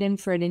funding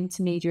for an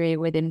intermediary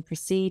within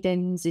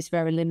proceedings is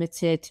very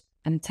limited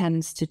and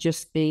tends to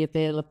just be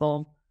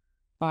available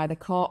by the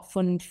court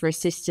fund for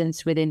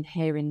assistance within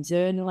hearings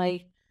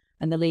only,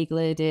 and the legal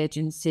aid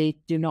agency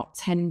do not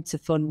tend to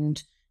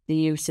fund the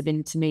use of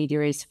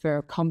intermediaries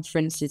for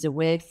conferences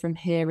away from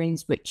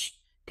hearings, which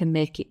can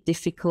make it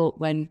difficult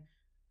when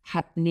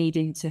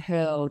needing to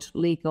hold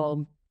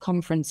legal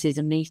conferences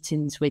and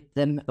meetings with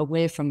them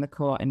away from the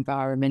court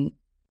environment.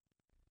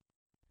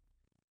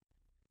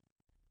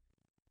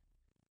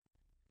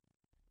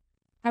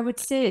 I would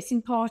say it's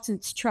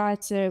important to try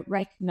to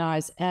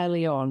recognise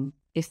early on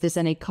if there's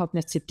any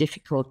cognitive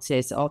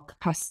difficulties or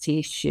capacity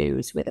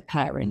issues with a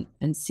parent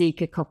and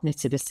seek a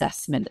cognitive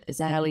assessment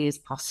as early as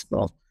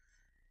possible.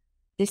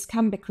 This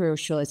can be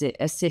crucial as it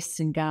assists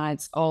and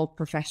guides all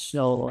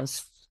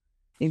professionals,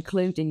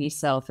 including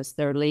yourself as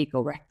their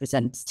legal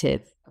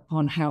representative,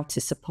 upon how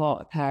to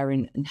support a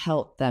parent and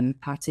help them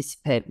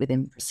participate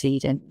within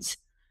proceedings.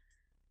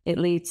 It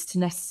leads to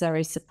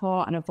necessary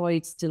support and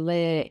avoids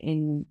delay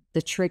in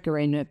the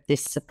triggering of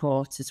this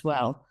support as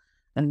well,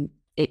 and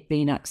it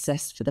being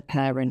accessed for the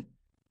parent.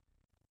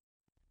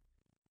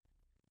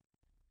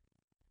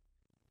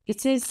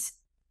 It is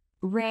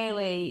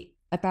really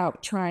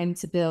about trying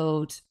to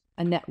build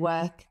a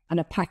network and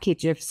a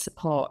package of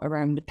support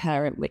around a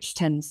parent, which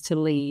tends to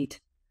lead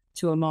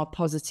to a more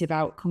positive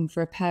outcome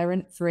for a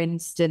parent. For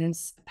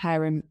instance, a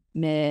parent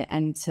may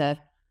enter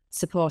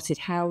supported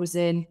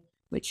housing,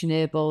 which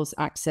enables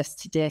access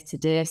to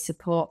day-to-day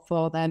support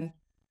for them.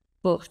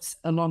 But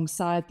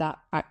alongside that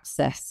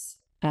access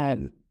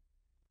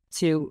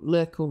to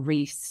local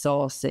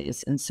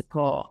resources and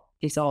support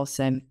is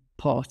also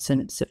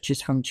important, such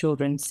as from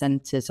children's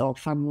centres or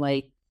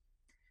family.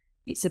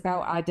 It's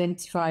about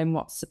identifying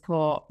what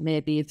support may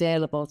be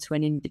available to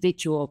an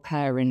individual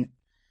parent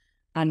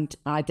and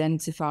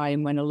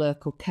identifying when a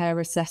local care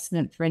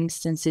assessment, for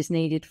instance, is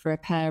needed for a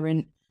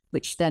parent,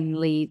 which then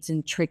leads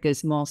and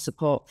triggers more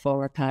support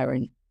for a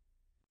parent.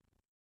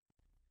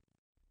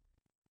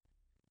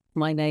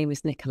 My name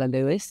is Nicola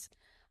Lewis.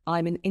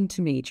 I'm an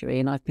intermediary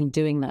and I've been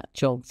doing that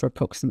job for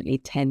approximately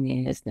 10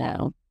 years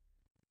now.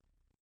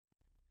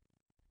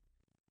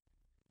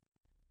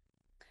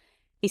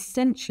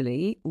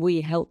 Essentially,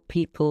 we help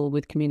people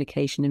with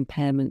communication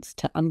impairments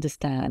to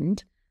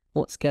understand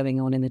what's going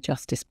on in the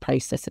justice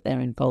process that they're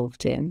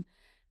involved in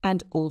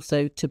and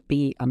also to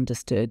be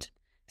understood.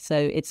 So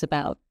it's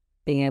about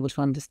being able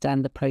to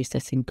understand the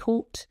process in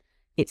court.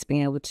 It's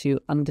being able to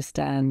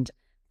understand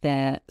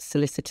their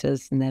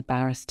solicitors and their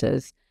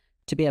barristers,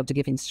 to be able to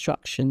give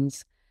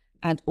instructions,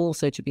 and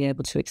also to be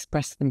able to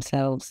express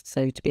themselves,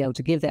 so to be able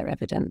to give their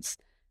evidence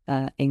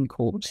in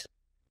court.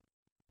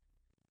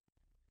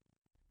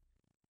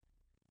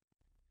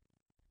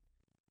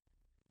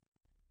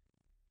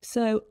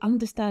 So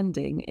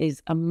understanding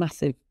is a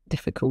massive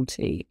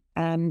difficulty,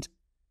 and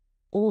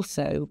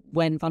also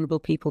when vulnerable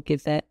people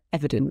give their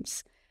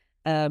evidence,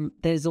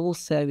 there's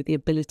also the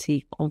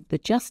ability of the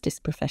justice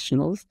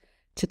professionals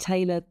to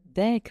tailor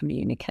their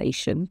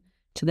communication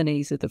to the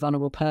needs of the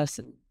vulnerable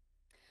person.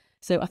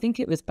 So I think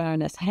it was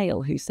Baroness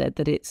Hale who said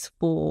that it's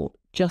for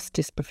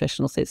justice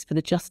professionals, it's for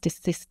the justice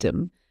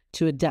system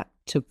to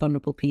adapt to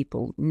vulnerable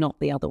people, not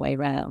the other way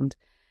around.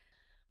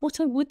 What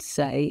I would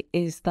say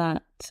is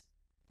that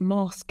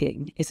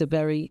masking is a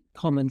very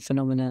common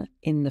phenomenon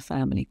in the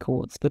family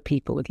courts for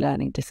people with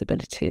learning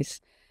disabilities.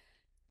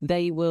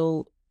 They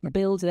will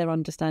build their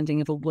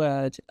understanding of a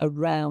word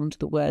around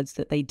the words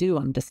that they do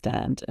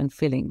understand and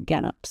filling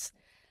gaps.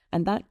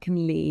 And that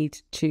can lead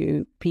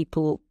to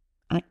people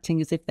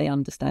acting as if they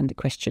understand a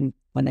question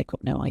when they've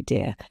got no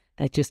idea.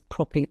 They're just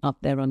propping up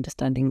their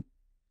understanding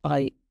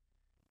by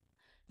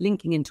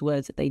linking into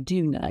words that they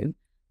do know,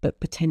 but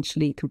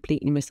potentially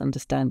completely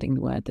misunderstanding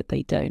the word that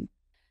they don't.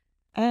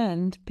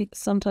 And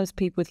sometimes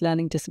people with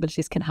learning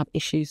disabilities can have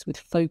issues with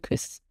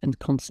focus and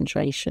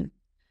concentration.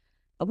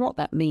 And what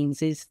that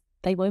means is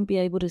they won't be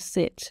able to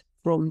sit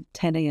from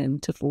 10 a.m.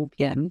 to 4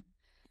 p.m.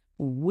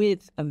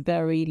 with a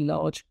very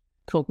large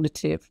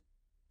cognitive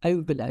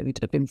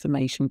overload of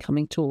information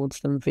coming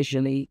towards them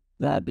visually,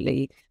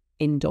 verbally,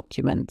 in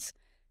documents.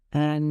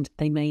 And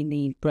they may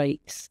need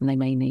breaks and they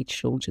may need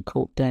shorter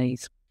court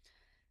days.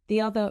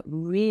 The other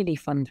really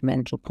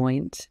fundamental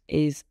point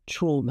is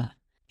trauma.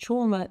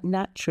 Trauma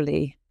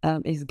naturally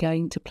is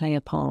going to play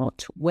a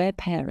part where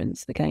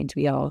parents are going to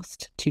be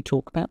asked to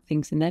talk about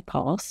things in their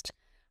past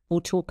or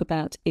talk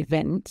about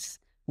events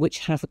which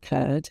have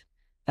occurred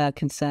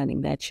concerning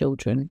their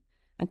children.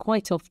 And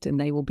quite often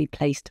they will be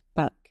placed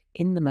back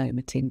in the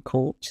moment in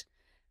court.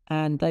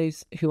 And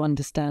those who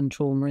understand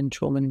trauma and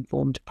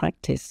trauma-informed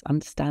practice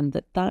understand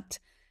that that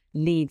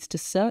leads to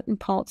certain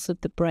parts of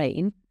the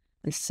brain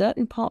and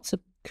certain parts of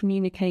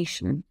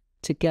communication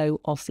to go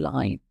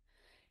offline.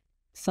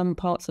 Some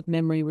parts of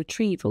memory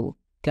retrieval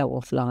go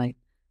offline.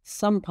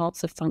 Some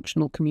parts of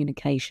functional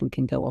communication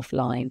can go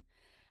offline.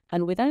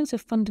 And without a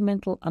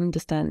fundamental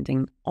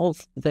understanding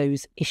of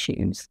those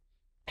issues,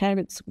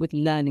 parents with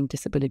learning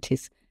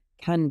disabilities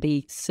can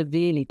be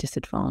severely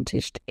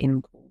disadvantaged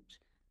in court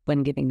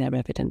when giving their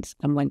evidence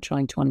and when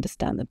trying to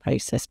understand the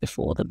process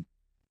before them.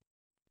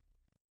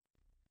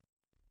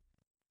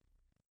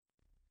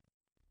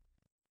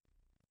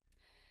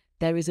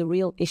 There is a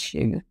real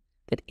issue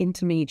that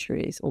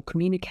intermediaries or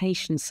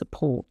communication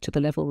support to the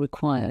level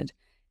required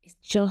is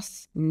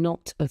just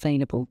not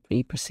available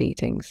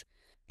pre-proceedings.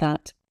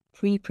 That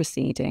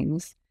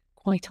pre-proceedings,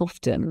 quite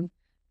often,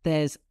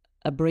 there's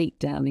a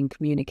breakdown in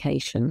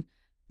communication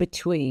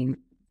between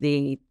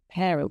the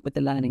parent with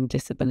the learning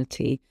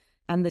disability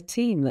and the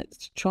team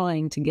that's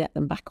trying to get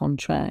them back on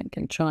track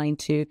and trying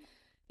to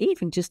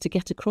even just to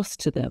get across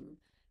to them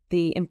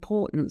the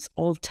importance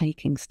of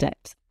taking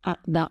steps at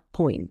that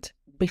point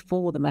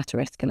before the matter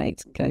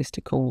escalates and goes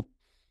to court.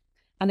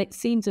 And it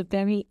seems a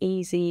very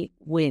easy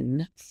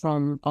win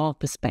from our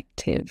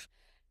perspective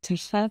to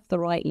have the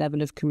right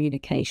level of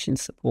communication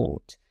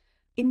support.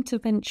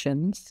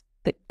 Interventions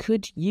that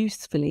could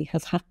usefully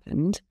have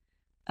happened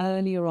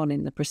earlier on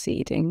in the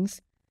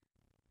proceedings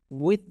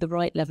with the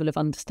right level of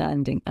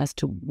understanding as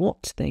to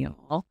what they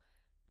are,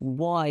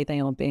 why they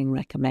are being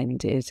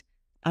recommended,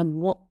 and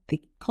what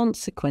the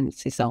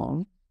consequences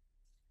are.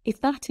 If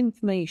that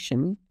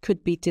information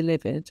could be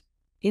delivered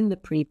in the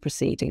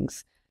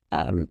pre-proceedings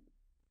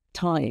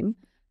time,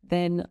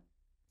 then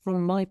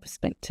from my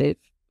perspective,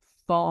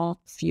 far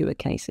fewer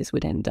cases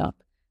would end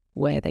up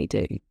where they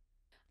do.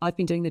 I've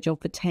been doing the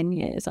job for 10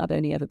 years. I've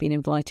only ever been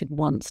invited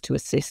once to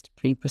assist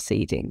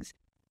pre-proceedings.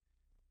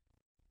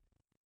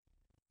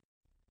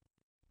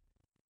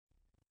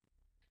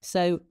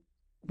 So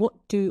what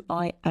do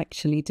I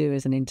actually do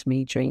as an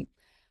intermediary?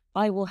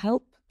 I will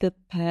help the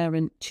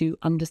parent to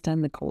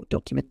understand the court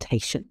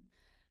documentation.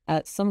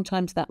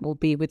 Sometimes that will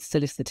be with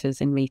solicitors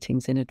in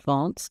meetings in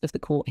advance of the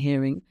court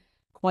hearing.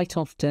 Quite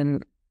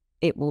often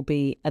it will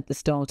be at the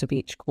start of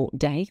each court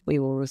day. We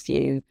will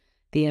review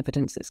the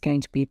evidence that's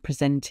going to be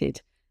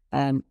presented,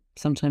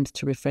 sometimes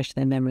to refresh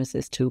their memories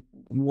as to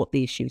what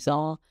the issues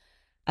are,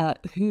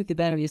 who the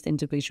various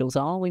individuals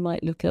are. We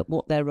might look at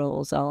what their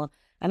roles are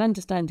and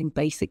understanding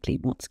basically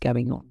what's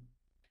going on.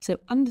 So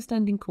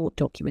understanding court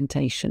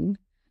documentation,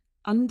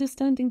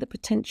 understanding the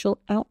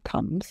potential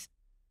outcomes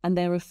and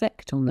their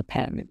effect on the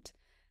parent.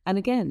 And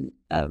again,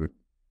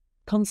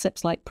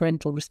 concepts like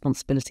parental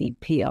responsibility,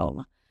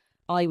 PR,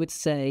 I would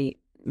say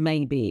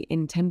maybe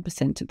in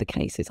 10% of the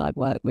cases I've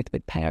worked with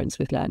parents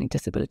with learning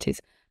disabilities,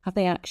 have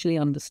they actually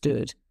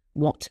understood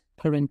what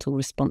parental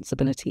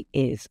responsibility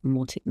is and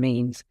what it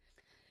means.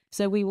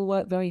 So we will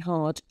work very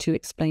hard to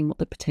explain what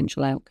the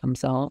potential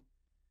outcomes are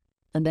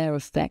and their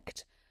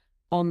effect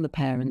on the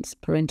parents'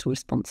 parental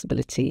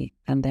responsibility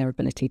and their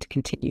ability to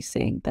continue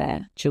seeing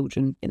their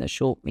children in a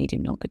short,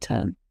 medium, longer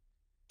term.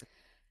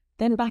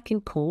 Then back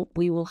in court,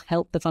 we will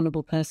help the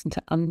vulnerable person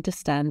to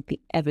understand the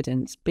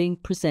evidence being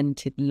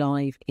presented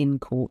live in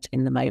court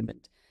in the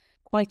moment,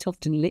 quite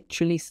often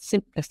literally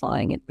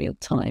simplifying in real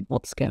time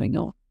what's going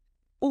on.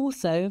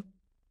 Also,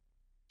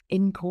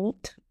 in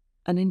court,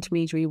 an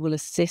intermediary will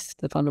assist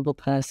the vulnerable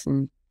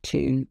person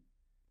to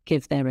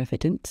give their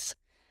evidence.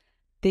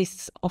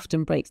 This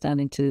often breaks down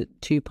into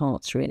two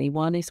parts, really.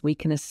 One is we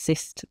can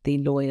assist the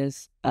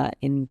lawyers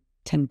in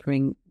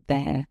tempering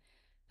their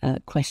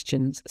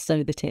questions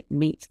so that it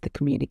meets the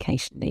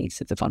communication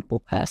needs of the vulnerable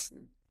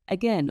person.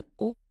 Again,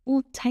 all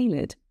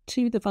tailored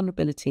to the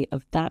vulnerability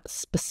of that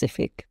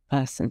specific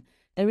person.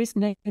 There is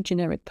no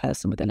generic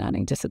person with a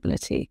learning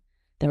disability.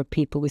 There are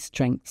people with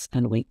strengths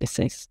and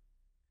weaknesses.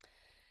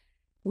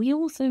 We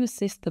also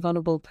assist the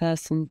vulnerable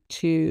person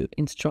to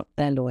instruct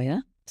their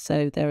lawyer.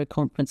 So there are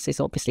conferences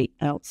obviously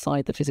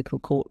outside the physical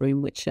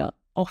courtroom, which are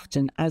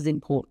often as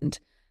important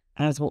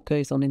as what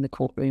goes on in the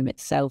courtroom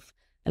itself.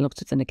 A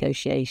lot of the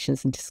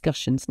negotiations and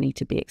discussions need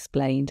to be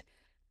explained,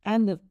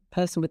 and the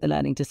person with the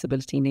learning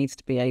disability needs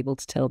to be able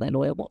to tell their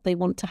lawyer what they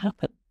want to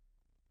happen.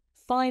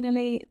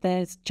 Finally,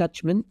 there's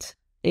judgment.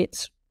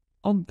 It's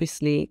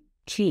obviously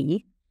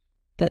key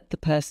that the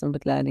person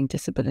with learning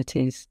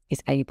disabilities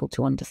is able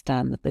to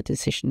understand that the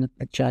decision that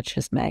the judge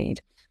has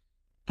made.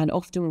 And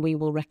often we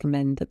will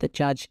recommend that the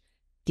judge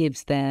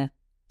gives their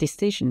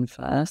decision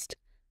first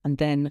and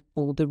then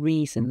all the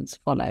reasons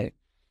follow.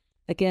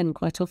 Again,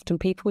 quite often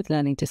people with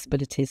learning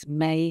disabilities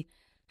may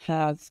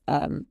have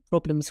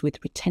problems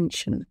with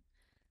retention.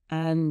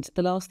 And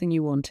the last thing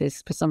you want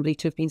is for somebody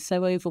to have been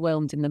so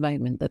overwhelmed in the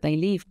moment that they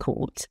leave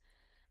court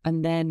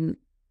and then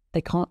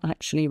they can't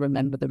actually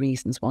remember the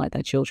reasons why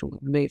their children were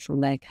removed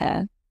from their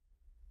care.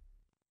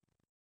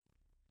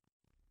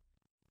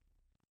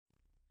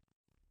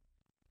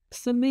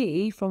 For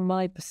me, from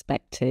my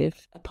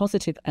perspective, a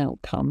positive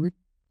outcome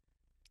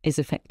is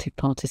effective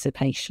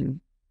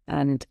participation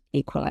and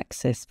equal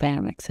access,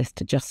 fair access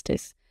to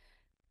justice.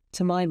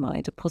 To my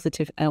mind, a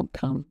positive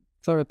outcome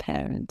for a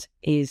parent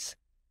is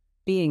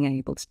being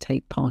able to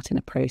take part in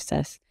a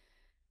process,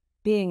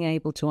 being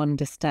able to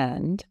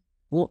understand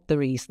what the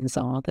reasons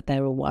are that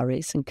there are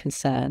worries and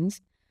concerns,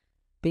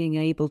 being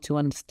able to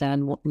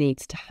understand what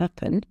needs to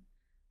happen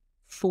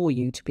for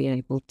you to be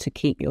able to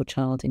keep your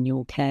child in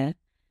your care,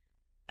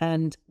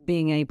 and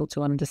being able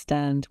to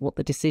understand what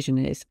the decision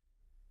is.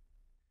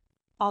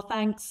 Our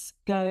thanks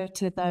go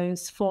to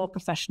those four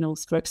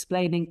professionals for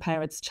explaining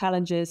parents'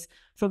 challenges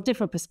from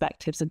different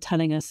perspectives and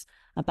telling us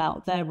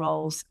about their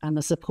roles and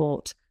the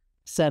support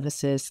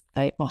services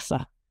they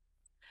offer.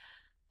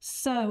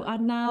 So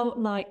I'd now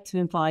like to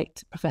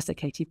invite Professor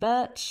Katie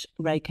Birch,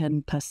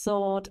 Regan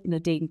Persaud,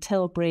 Nadine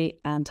Tilbury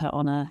and Her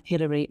Honour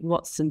Hilary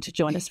Watson to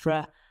join us for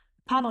a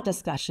panel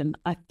discussion.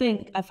 I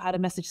think I've had a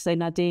message to say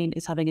Nadine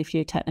is having a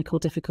few technical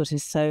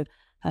difficulties, so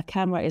her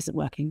camera isn't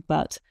working,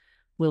 but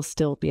we'll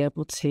still be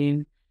able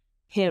to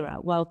hear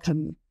her.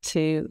 Welcome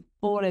to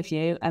all of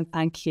you and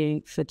thank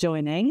you for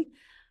joining.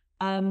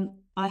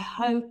 I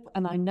hope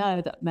and I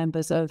know that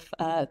members of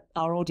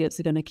our audience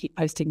are going to keep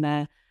posting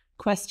their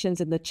questions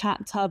in the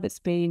chat tab. It's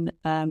been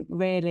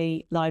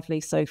really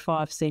lively so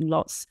far. I've seen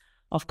lots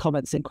of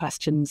comments and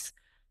questions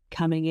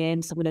coming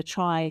in, so I'm going to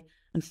try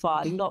and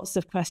fire lots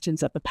of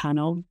questions at the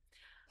panel.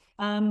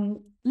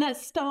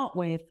 Let's start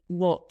with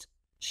what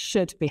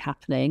should be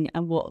happening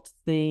and what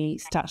the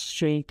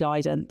statutory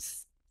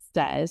guidance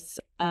says.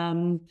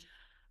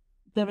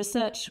 The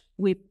research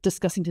we're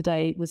discussing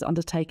today was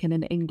undertaken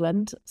in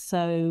England,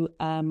 so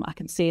I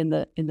can see in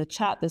the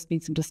chat there's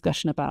been some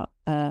discussion about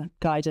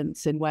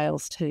guidance in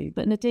Wales too.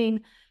 But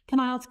Nadine, can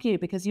I ask you,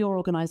 because your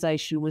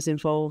organisation was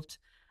involved,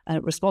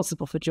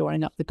 responsible for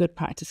drawing up the good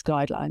practice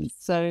guidelines,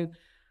 so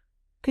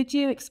could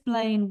you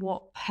explain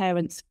what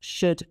parents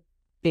should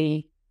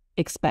be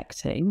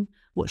expecting?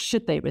 What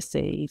should they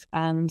receive?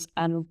 And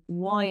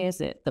why is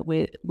it that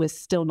we're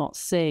still not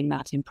seeing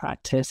that in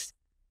practice?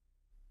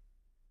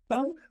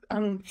 Well,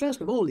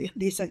 first of all,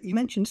 Lisa, you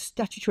mentioned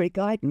statutory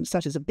guidance.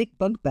 That is a big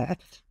bugbear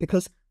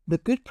because the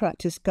good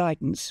practice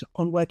guidance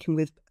on working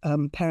with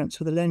parents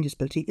with a learning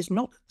disability is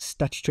not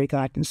statutory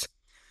guidance.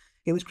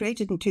 It was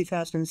created in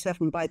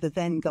 2007 by the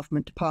then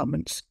government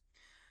departments.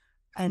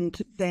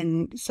 And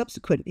then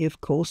subsequently,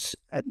 of course,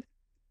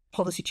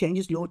 policy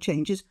changes, law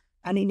changes,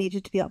 and it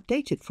needed to be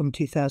updated from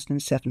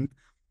 2007.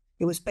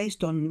 It was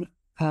based on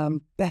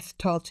Beth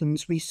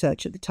Tarleton's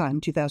research at the time,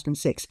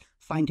 2006,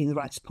 Finding the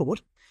Right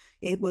Support.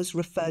 It was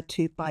referred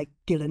to by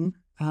Gillen,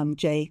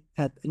 J,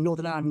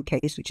 Northern Ireland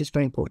case, which is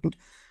very important.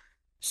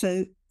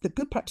 So the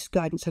good practice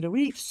guidance had a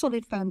really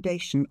solid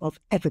foundation of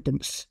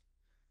evidence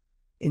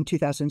in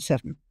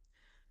 2007.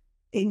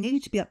 It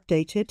needed to be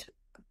updated.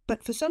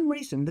 But for some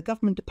reason, the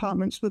government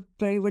departments were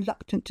very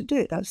reluctant to do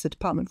it. That's the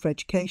Department for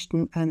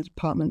Education and the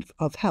Department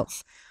of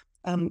Health.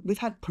 We've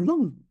had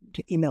prolonged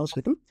emails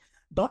with them,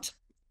 but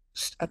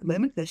at the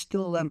moment, they're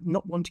still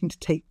not wanting to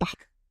take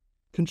back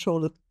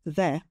control of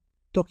their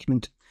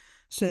document.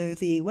 So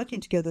the Working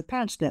Together with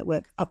Parents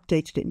Network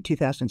updated it in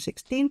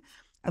 2016,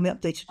 and we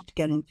updated it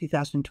again in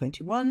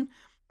 2021.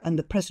 And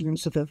the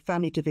presidents of the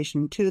family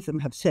division, two of them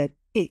have said,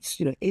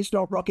 it's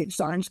not rocket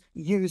science,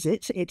 use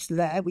it, it's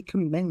there, we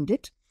commend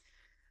it.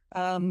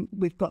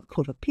 We've got the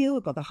Court of Appeal,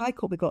 we've got the High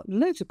Court, we've got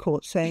loads of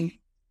courts saying,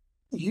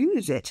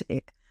 use it.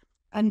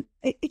 And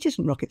it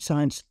isn't rocket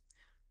science.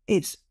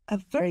 It's a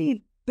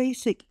very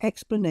basic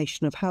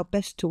explanation of how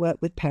best to work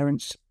with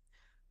parents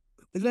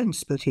with learning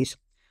disabilities.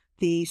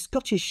 The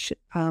Scottish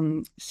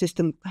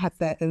system had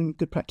their own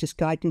good practice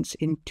guidance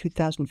in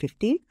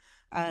 2015,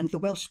 and the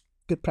Welsh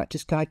good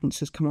practice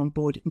guidance has come on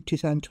board in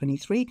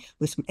 2023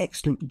 with some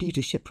excellent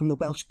leadership from the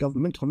Welsh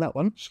government on that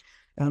one,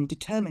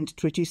 determined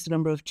to reduce the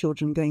number of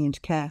children going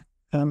into care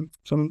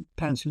from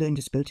parents with learning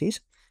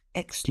disabilities.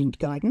 Excellent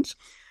guidance.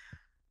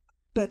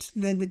 But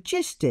then the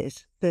gist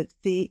is that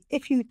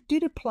if you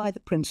did apply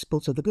the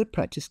principles of the good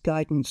practice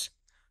guidance,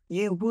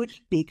 you would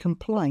be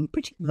complying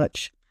pretty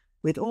much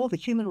with all the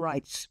human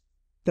rights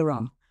there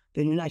are.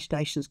 The United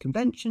Nations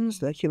Conventions,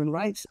 the Human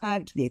Rights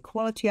Act, the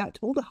Equality Act,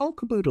 all the whole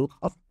caboodle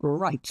of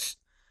rights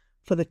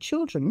for the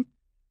children,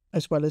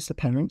 as well as the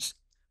parents,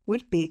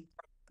 would be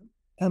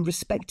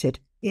respected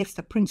if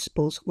the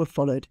principles were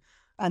followed.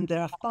 And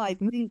there are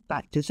 5 main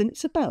factors, and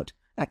it's about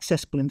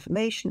accessible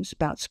information, it's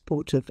about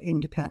support of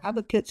independent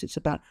advocates, it's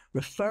about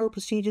referral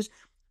procedures.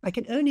 I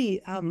can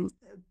only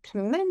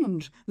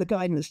commend the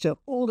guidance to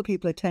all the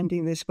people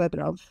attending this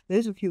webinar.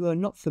 Those of you who are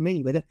not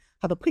familiar with it,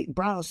 have a quick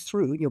browse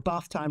through your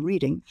bath time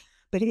reading,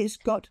 but it's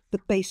got the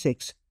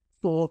basics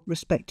for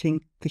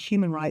respecting the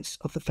human rights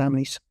of the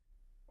families.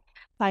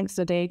 Thanks,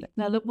 Nadine.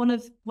 Now, look, one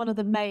of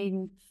the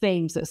main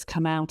themes that's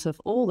come out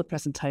of all the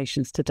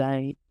presentations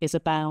today is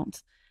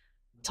about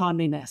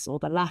timeliness, or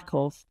the lack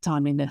of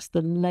timeliness,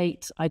 the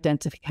late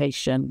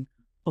identification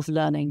of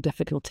learning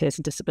difficulties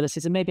and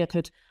disabilities. And maybe I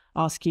could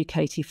ask you,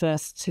 Katie,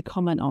 first to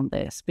comment on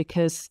this,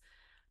 because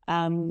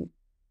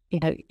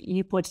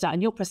you pointed out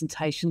in your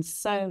presentation for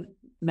so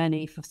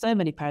many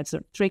parents,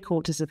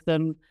 3/4 of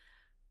them,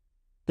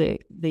 the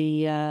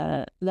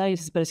learning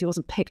disability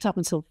wasn't picked up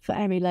until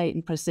very late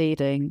in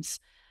proceedings.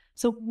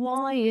 So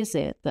why is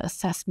it that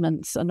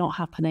assessments are not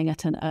happening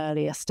at an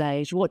earlier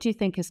stage? What do you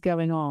think is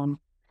going on?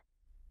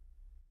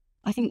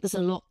 I think there's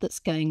a lot that's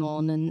going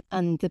on,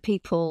 and the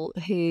people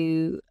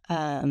who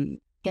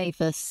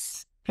gave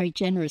us very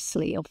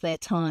generously of their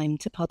time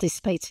to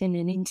participate in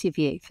an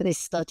interview for this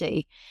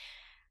study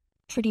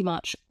pretty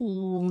much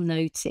all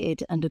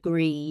noted and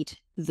agreed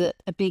that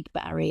a big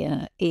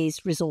barrier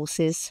is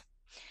resources.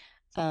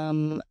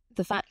 The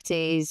fact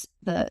is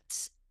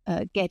that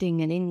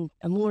getting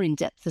a more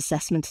in-depth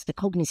assessment, a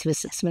cognitive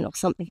assessment or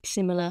something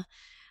similar,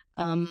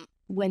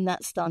 when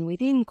that's done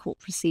within court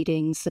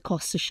proceedings, the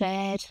costs are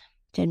shared,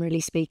 generally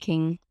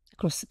speaking,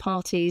 across the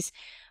parties.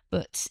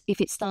 But if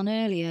it's done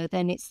earlier,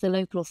 then it's the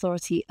local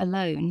authority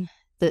alone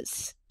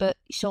that's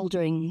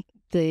shouldering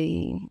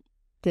the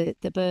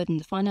burden,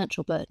 the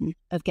financial burden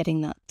of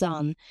getting that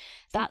done.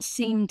 That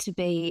seemed to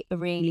be a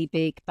really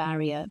big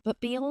barrier.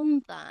 But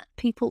beyond that,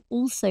 people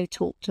also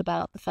talked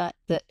about the fact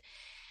that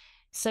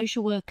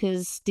social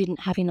workers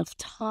didn't have enough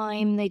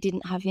time, they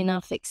didn't have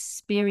enough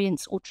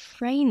experience or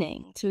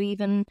training to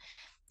even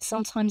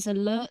sometimes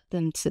alert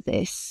them to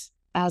this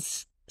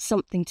as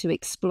something to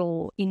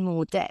explore in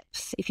more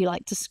depth, if you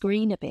like, to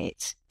screen a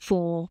bit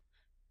for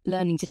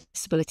learning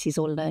disabilities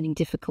or learning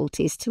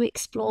difficulties, to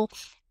explore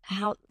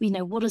how,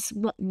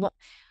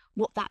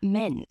 what that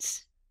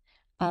meant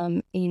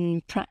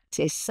in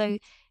practice. So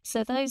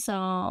those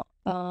are,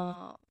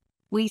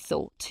 we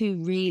thought,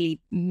 2 really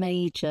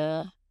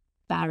major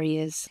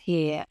barriers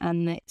here.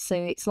 And so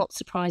it's not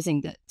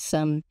surprising that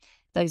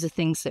those are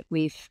things that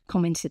we've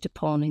commented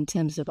upon in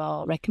terms of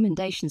our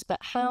recommendations. But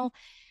how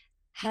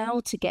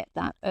to get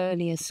that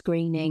earlier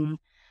screening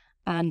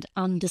and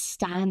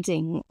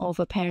understanding of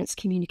a parent's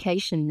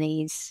communication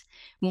needs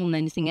more than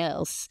anything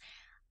else,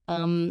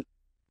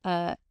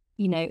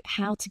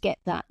 how to get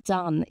that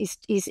done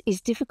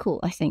is difficult,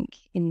 I think,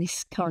 in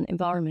this current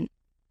environment.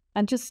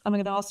 And I'm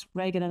going to ask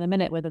Reagan in a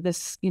minute whether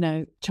this,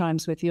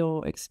 chimes with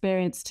your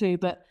experience too.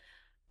 But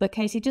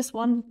Katie, just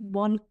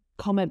one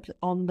comment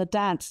on the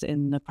dads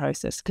in the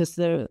process, because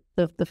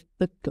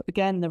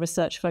again, the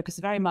research focused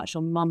very much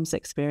on mum's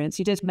experience.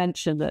 You did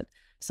mention that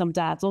some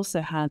dads also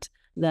had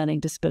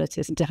learning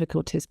disabilities and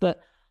difficulties,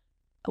 but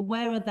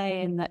where are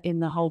they in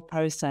the whole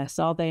process?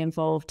 Are they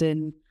involved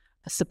in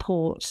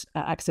support,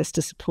 access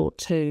to support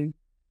too?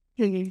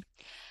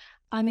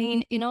 I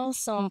mean, in our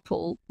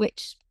sample,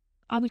 which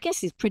I would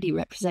guess is pretty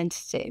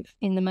representative,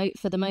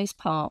 for the most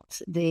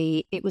part,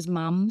 it was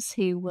mums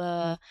who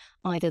were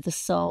either the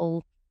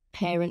sole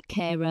parent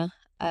carer,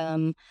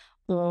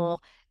 or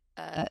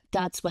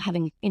dads were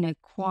having,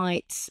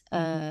 quite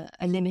a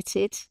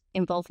limited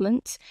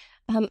involvement.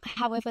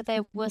 However,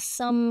 there were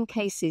some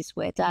cases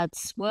where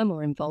dads were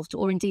more involved,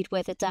 or indeed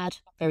where the dad,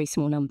 very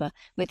small number,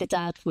 where the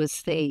dad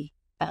was the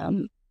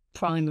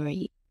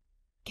primary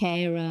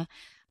carer,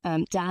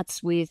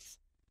 dads with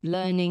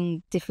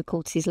learning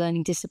difficulties,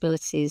 learning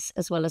disabilities,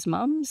 as well as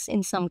mums.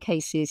 In some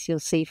cases, you'll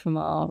see from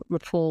our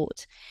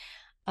report.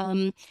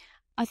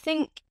 I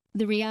think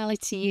the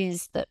reality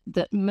is that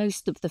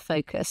most of the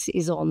focus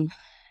is on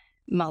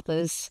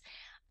mothers,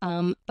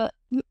 but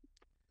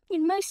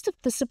most of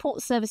the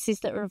support services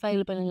that are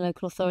available in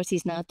local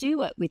authorities now do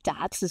work with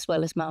dads as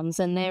well as mums,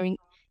 and they're,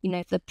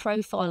 the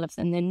profile of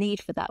them, the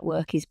need for that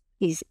work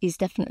is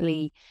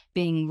definitely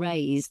being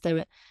raised.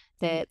 There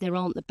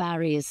aren't the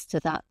barriers to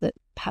that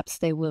perhaps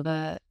there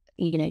were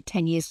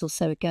 10 years or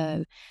so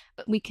ago,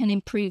 but we can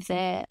improve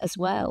there as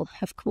well,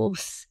 of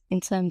course,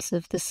 in terms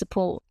of the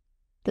support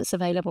that's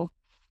available.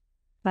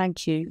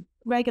 Thank you.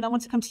 Regan, I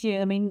want to come to you.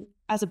 I mean,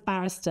 as a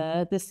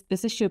barrister, this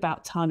issue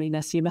about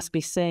timeliness, you must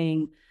be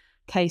seeing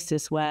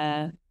cases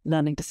where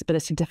learning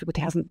disability and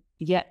difficulty hasn't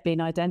yet been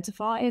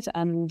identified,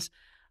 and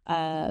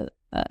the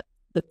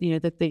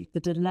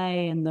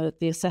delay and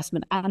the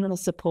assessment and the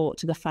support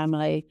to the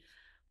family.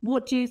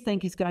 What do you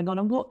think is going on,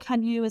 and what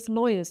can you as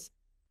lawyers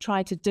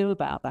try to do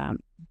about that?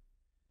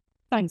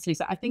 Thanks,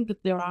 Lisa. I think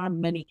that there are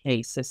many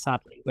cases,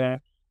 sadly, where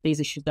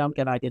these issues don't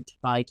get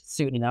identified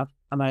soon enough,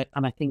 and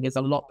I think there's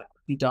a lot that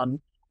could be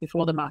done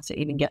before the matter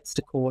even gets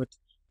to court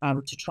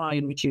to try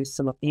and reduce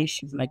some of the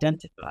issues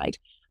identified.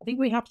 I think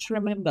we have to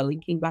remember,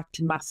 linking back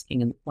to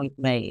masking and the point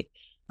made,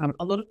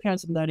 a lot of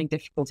parents with learning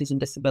difficulties and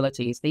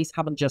disabilities, these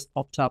haven't just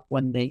popped up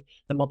when the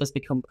mothers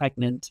become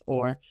pregnant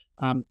or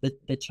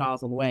the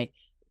child's on the way.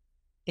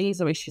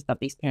 These are issues that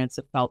these parents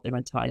have felt their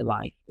entire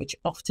life, which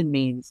often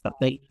means that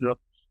they have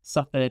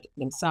suffered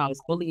themselves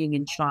bullying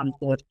in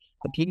childhood,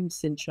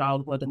 abuse in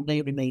childhood, and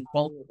they remain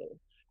vulnerable.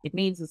 It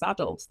means as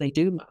adults, they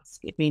do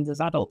mask. It means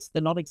as adults,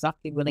 they're not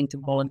exactly willing to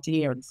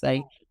volunteer and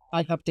say,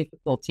 I have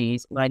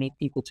difficulties and I need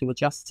people to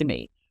adjust to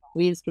me.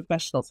 We as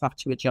professionals have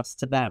to adjust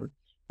to them.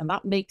 And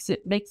that makes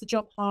the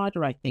job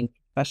harder, I think, for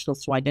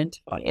professionals to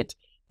identify it.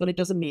 But it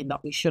doesn't mean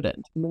that we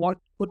shouldn't. More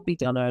could be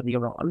done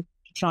earlier on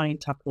to try and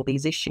tackle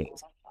these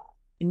issues.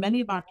 In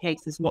many of our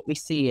cases, what we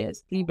see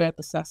is pre-birth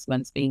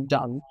assessments being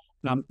done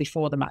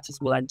before the matters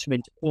will enter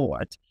into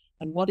court,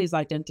 and what is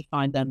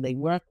identifying them they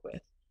work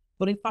with.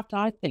 But in fact,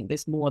 I think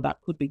there's more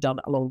that could be done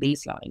along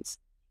these lines.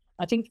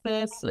 I think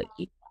firstly,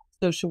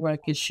 social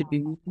workers should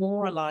be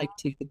more alive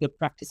to the good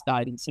practice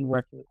guidance in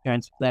working with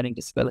parents with learning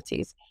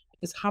disabilities,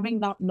 because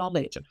having that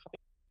knowledge and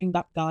having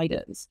that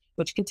guidance,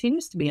 which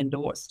continues to be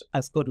endorsed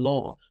as good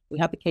law. We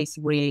had the case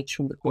of Re-Age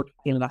from the Court of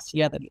Appeal last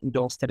year that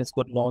endorsed it as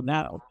good law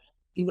now.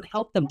 It would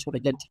help them to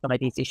identify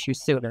these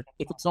issues sooner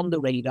if it's on the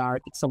radar,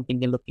 if it's something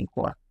they're looking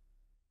for.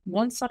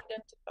 Once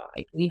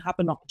identified, we have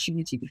an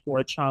opportunity before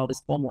a child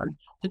is born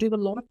to do a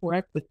lot of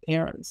work with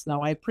parents. Now,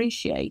 I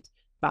appreciate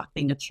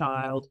bathing a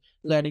child,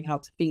 learning how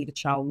to feed a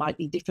child might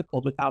be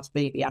difficult without a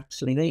baby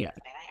actually there.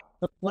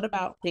 But what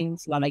about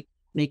things like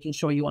making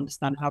sure you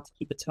understand how to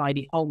keep a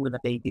tidy home when a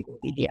baby will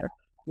be here?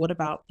 What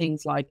about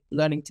things like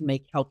learning to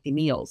make healthy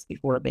meals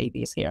before a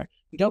baby is here?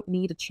 You don't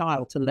need a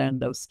child to learn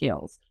those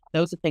skills.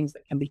 Those are things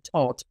that can be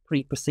taught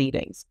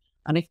pre-proceedings.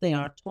 And if they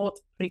are taught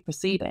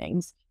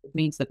pre-proceedings, it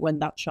means that when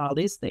that child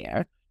is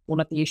there, one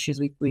of the issues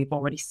we've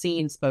already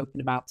seen spoken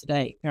about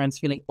today, parents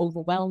feeling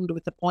overwhelmed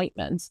with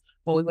appointments,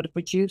 well, we would have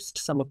reduced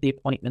some of the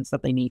appointments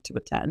that they need to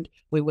attend.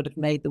 We would have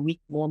made the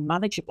week more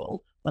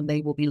manageable when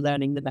they will be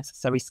learning the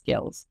necessary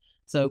skills.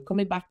 So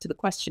coming back to the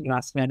question you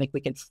asked me, I think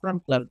we can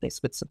front load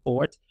this with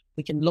support.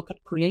 We can look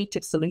at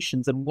creative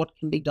solutions and what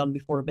can be done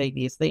before a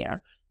baby is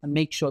there, and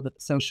make sure that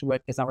the social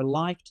workers are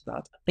alive to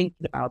that,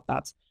 thinking about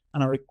that,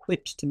 and are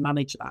equipped to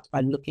manage that by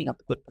looking at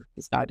the good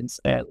practice guidance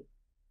early.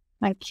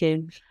 Thank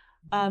you.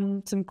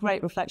 Some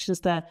great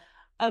reflections there.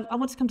 I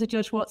want to come to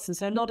Judge Watson.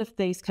 So a lot of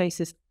these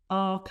cases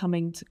are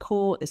coming to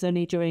court. It's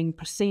only during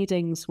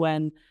proceedings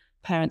when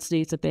parents'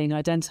 needs are being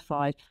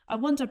identified. I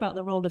wonder about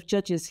the role of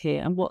judges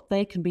here and what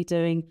they can be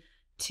doing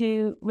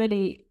to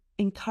really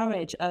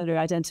encourage earlier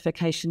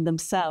identification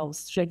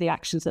themselves through the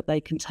actions that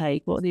they can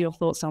take. What are your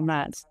thoughts on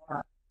that?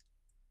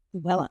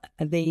 Well,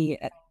 the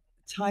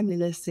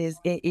timeliness is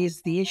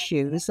the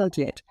issue, isn't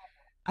it?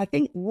 I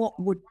think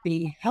what would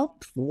be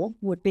helpful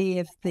would be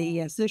if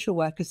the social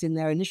workers in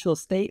their initial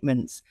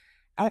statements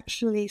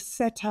actually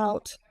set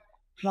out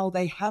how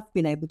they have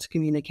been able to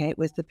communicate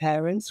with the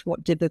parents,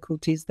 what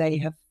difficulties they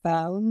have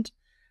found,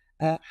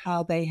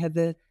 how they have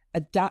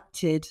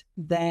adapted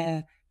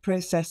their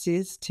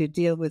processes to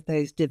deal with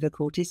those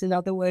difficulties. In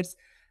other words,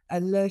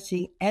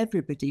 alerting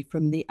everybody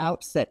from the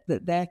outset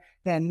that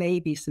there may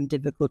be some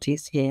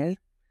difficulties here.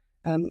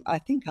 I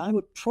think I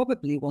would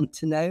probably want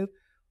to know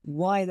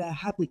why there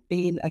hadn't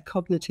been a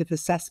cognitive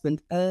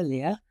assessment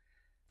earlier,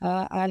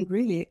 and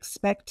really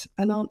expect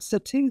an answer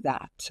to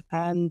that.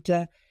 And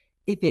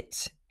if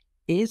it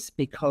is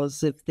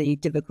because of the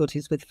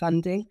difficulties with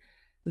funding,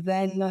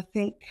 then I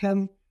think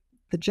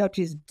the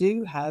judges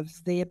do have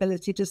the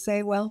ability to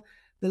say, well,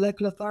 the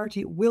local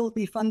authority will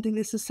be funding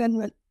this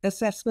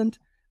assessment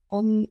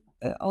on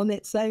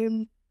its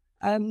own,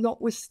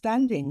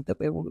 notwithstanding that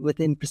we're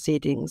within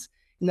proceedings.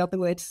 In other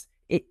words,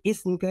 it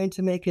isn't going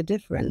to make a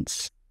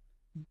difference,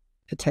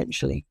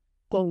 potentially.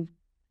 Well,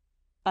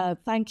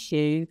 thank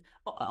you.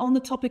 On the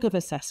topic of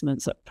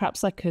assessments,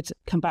 perhaps I could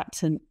come back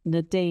to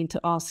Nadine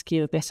to ask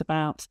you a bit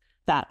about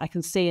that. I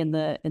can see in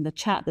the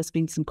chat there's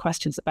been some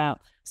questions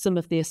about some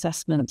of the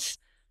assessments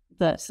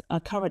that are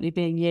currently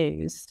being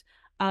used.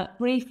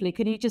 Briefly,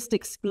 can you just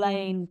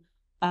explain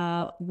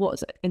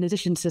what, in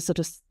addition to sort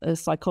of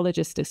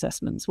psychologist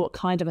assessments, what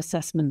kind of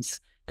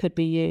assessments could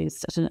be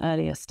used at an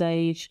earlier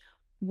stage,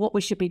 what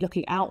we should be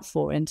looking out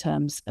for in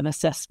terms of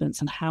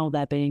assessments and how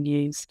they're being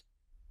used?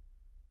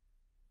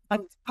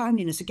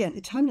 Timeliness, again,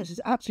 timeliness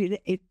is absolutely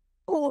in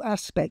all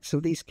aspects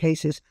of these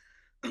cases.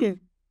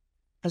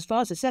 As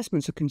far as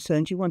assessments are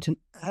concerned, you want an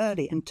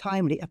early and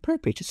timely,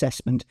 appropriate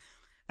assessment.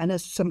 And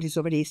as somebody's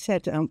already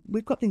said,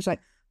 we've got things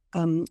like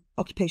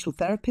occupational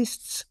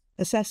therapists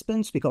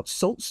assessments, we've got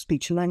SALT,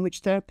 speech and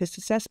language therapist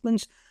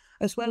assessments,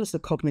 as well as the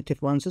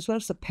cognitive ones, as well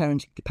as the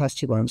parenting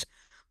capacity ones.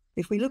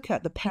 If we look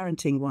at the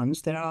parenting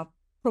ones, there are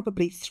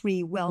probably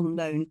 3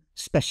 well-known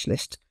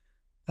specialist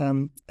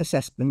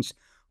assessments.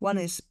 One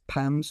is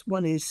PAMS,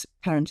 one is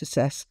Parent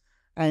Assess,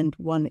 and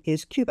one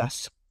is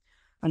QBAS.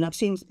 And I've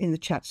seen in the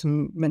chat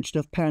some mention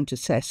of Parent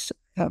Assess.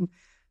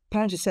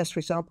 Parent Assess, for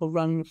example,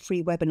 run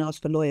free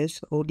webinars for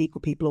lawyers or legal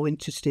people or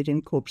interested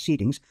in court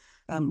proceedings,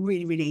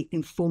 really, really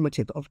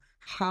informative of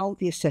how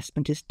the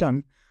assessment is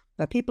done.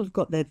 Now, people have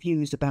got their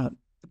views about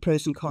the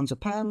pros and cons of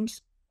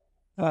PAMS,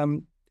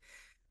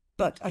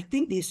 but I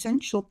think the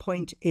essential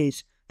point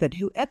is that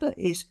whoever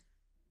is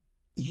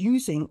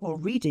using or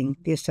reading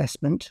the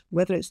assessment,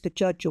 whether it's the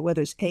judge or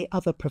whether it's a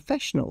other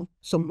professional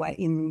somewhere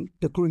in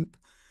the group,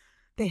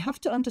 they have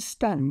to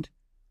understand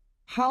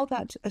how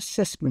that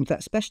assessment,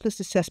 that specialist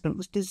assessment,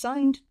 was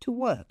designed to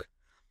work.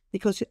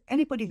 Because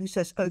anybody who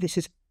says, oh, this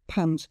is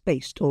PAMS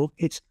based or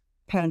it's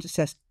Parent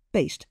Assess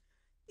based,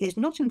 is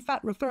not in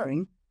fact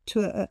referring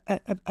to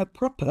a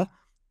proper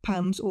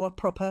PAMS or a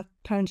proper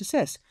Parent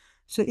Assess.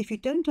 So if you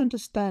don't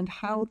understand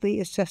how the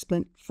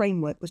assessment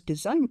framework was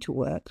designed to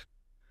work,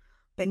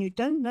 then you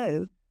don't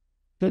know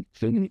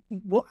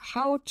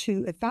how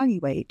to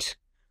evaluate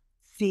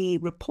the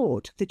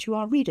report that you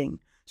are reading.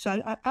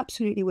 So I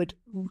absolutely would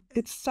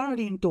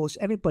thoroughly endorse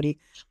everybody.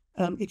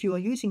 If you are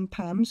using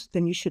PAMS,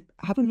 then you should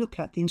have a look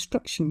at the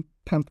instruction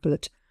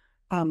pamphlet,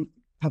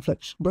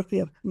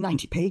 roughly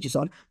 90 pages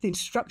on, the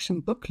instruction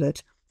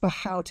booklet for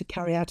how to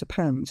carry out a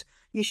PAMS.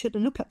 You should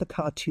look at the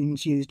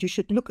cartoons used, you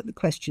should look at the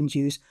questions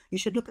used, you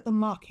should look at the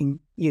marking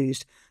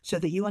used, so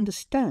that you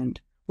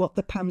understand what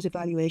the PAMS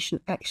evaluation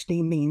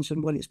actually means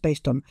and what it's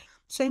based on.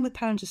 Same with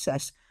Parent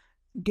Assess.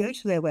 Go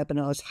to their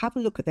webinars, have a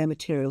look at their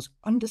materials,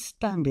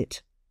 understand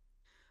it.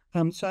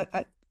 So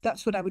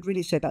that's what I would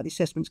really say about the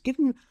assessments.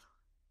 Given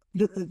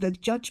the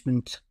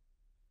judgment,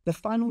 the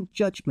final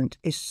judgment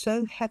is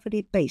so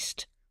heavily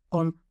based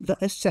on the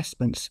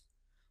assessments,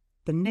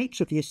 the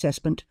nature of the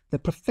assessment, the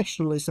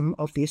professionalism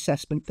of the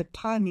assessment, the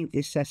timing of the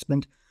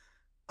assessment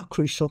are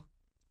crucial.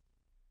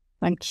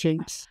 Thank you.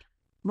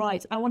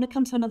 Right, I want to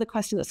come to another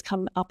question that's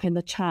come up in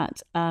the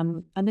chat,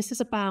 and this is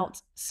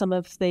about some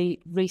of the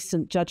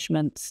recent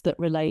judgments that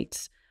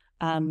relate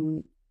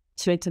to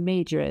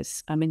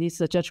intermediaries. I mean,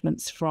 these are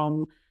judgments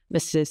from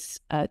Mrs.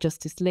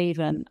 Justice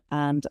Leven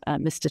and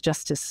Mr.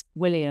 Justice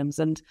Williams,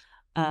 and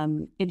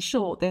in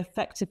short, they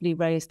effectively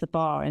raised the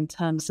bar in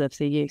terms of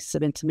the use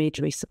of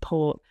intermediary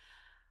support.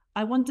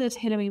 I wondered,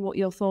 Hilary, what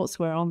your thoughts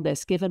were on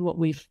this, given what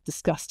we've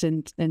discussed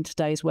in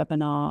today's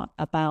webinar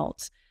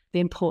about the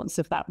importance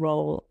of that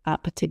role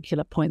at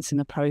particular points in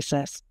the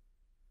process.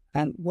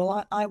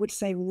 Well, I would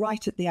say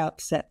right at the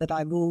outset that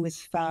I've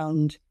always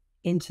found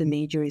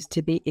intermediaries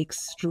to be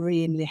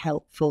extremely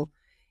helpful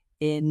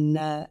in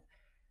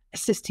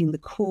assisting the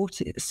court,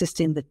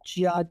 assisting the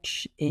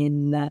judge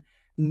in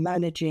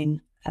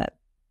managing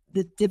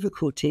the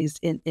difficulties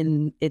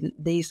in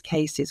these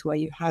cases where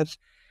you have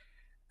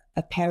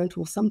a parent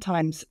or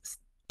sometimes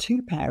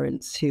 2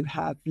 parents who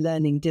have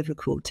learning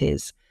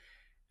difficulties,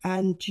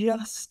 and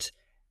just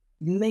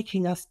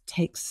making us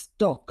take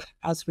stock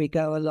as we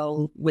go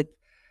along with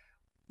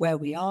where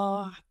we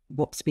are,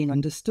 what's been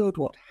understood,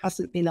 what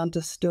hasn't been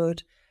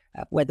understood,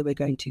 whether we're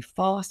going too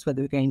fast,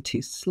 whether we're going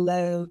too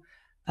slow,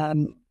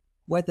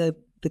 whether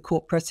the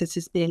court process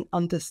is being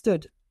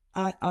understood.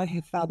 I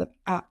have found them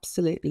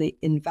absolutely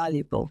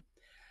invaluable.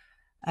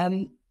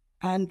 And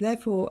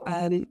therefore,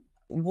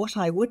 what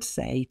I would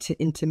say to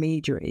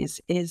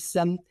intermediaries is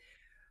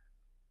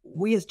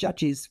we as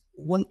judges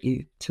want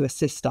you to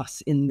assist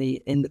us in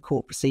the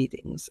court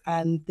proceedings,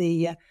 and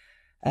the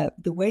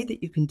way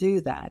that you can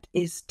do that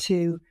is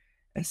to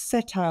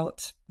set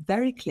out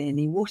very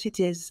clearly what it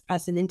is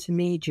as an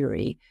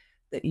intermediary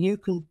that you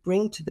can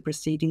bring to the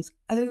proceedings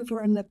over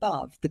and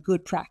above the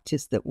good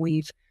practice that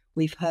we've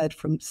heard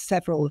from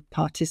several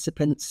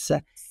participants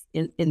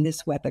in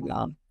this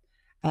webinar.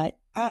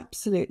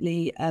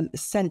 Absolutely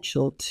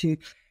essential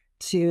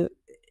to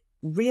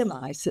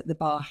realise that the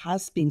bar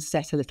has been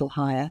set a little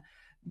higher,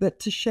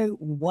 but to show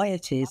why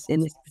it is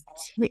in this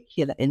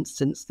particular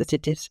instance that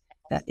it is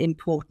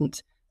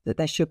important that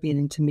there should be an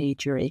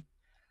intermediary.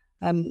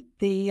 Can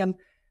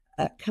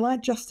I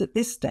just at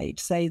this stage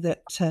say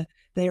that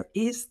there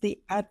is the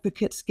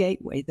Advocates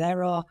Gateway.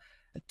 There are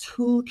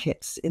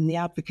toolkits in the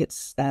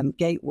advocates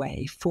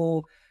gateway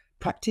for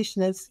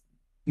practitioners,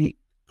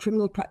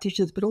 criminal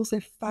practitioners, but also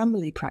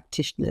family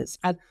practitioners.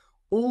 And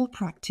all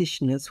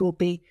practitioners will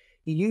be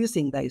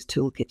using those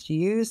toolkits,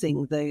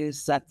 using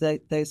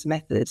those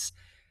methods.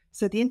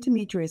 So the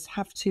intermediaries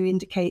have to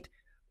indicate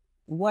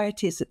why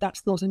it is that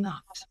that's not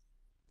enough,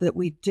 that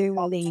we do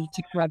need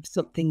to grab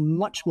something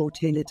much more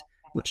tailored,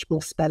 much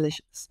more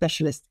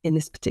specialist in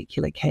this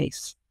particular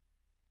case.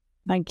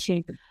 Thank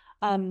you.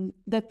 There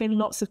have been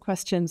lots of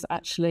questions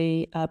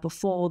actually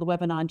before the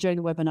webinar and during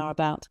the webinar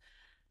about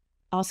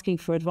asking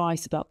for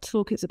advice, about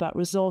toolkits, about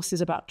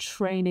resources, about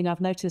training. I've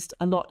noticed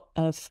a lot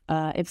of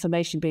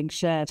information being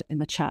shared in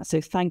the chat, so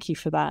thank you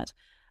for that.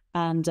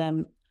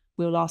 And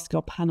we'll ask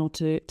our panel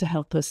to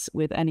help us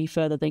with any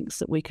further links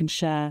that we can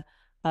share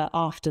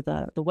after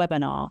the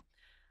webinar.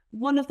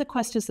 One of the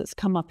questions that's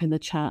come up in the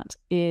chat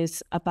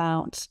is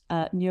about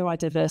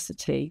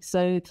neurodiversity.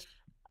 So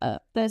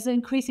there's an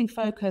increasing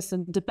focus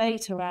and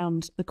debate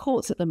around the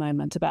courts at the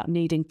moment about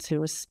needing to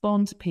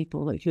respond to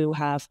people who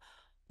have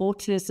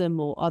autism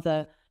or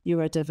other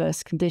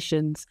neurodiverse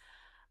conditions.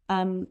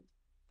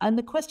 And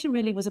the question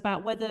really was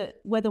about whether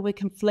we're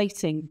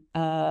conflating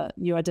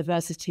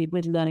neurodiversity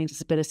with learning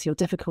disability or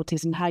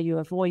difficulties, and how you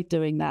avoid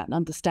doing that and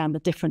understand the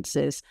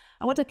differences.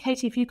 I wonder,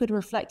 Katie, if you could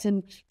reflect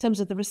in terms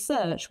of the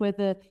research,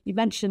 whether you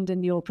mentioned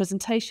in your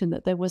presentation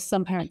that there was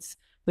some parents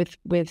with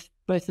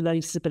both a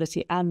learning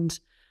disability and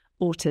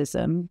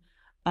autism.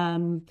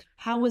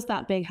 How was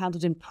that being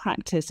handled in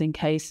practice in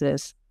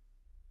cases?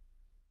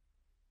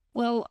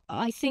 Well,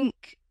 I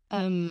think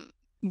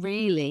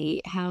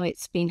really how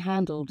it's been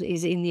handled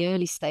is in the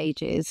early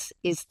stages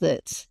is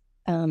that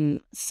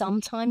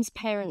sometimes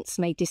parents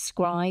may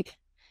describe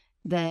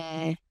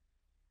their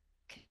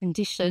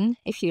condition,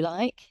 if you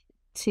like,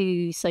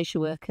 to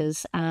social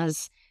workers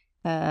as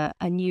a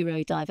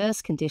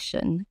neurodiverse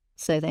condition.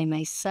 So they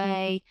may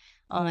say,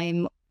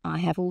 I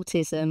have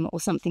autism or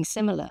something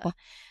similar.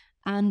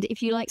 And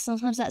if you like,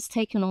 sometimes that's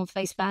taken on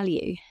face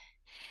value.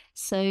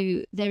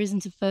 So there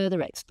isn't a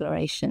further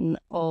exploration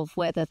of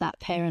whether that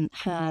parent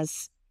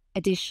has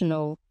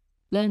additional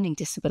learning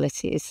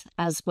disabilities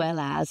as well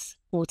as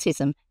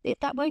autism.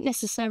 That won't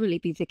necessarily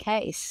be the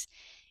case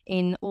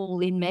in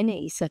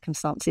many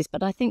circumstances,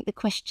 but I think the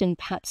question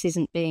perhaps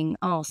isn't being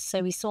asked.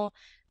 So we saw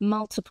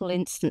multiple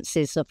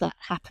instances of that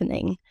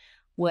happening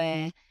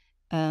where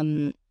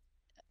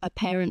a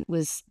parent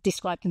was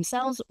described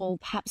themselves, or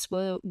perhaps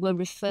were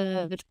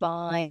referred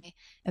by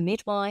a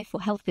midwife or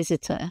health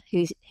visitor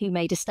who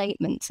made a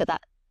statement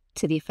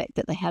to the effect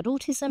that they had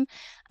autism,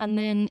 and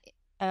then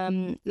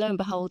lo and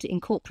behold,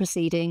 in court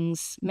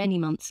proceedings many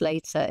months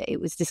later,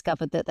 it was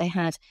discovered that they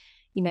had,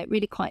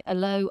 really quite a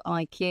low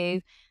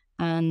IQ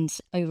and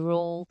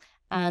overall,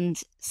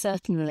 and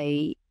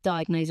certainly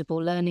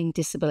diagnosable learning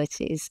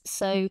disabilities.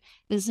 So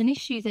there's an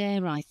issue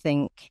there, I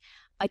think.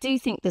 I do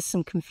think there's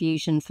some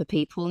confusion for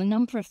people. A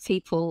number of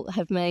people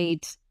have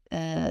made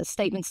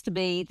statements to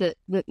me that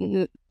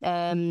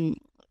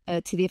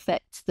to the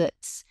effect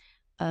that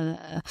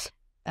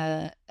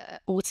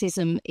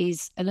autism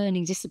is a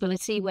learning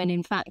disability, when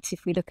in fact,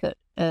 if we look at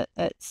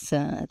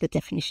the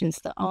definitions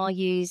that are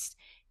used,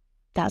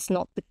 that's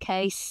not the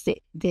case.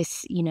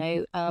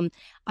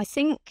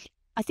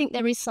 I think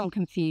there is some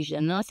confusion,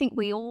 and I think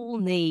we all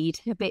need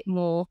a bit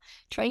more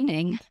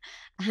training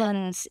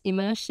and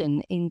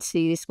immersion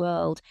into this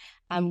world.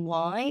 And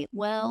why?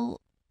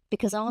 Well,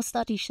 because our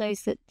study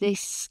shows that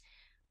this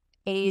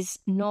is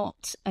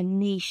not a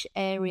niche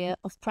area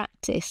of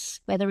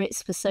practice, whether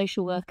it's for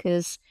social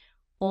workers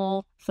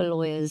or for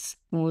lawyers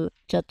or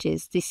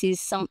judges. This is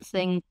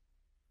something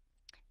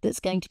that's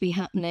going to be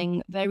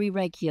happening very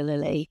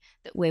regularly,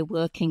 that we're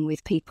working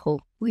with people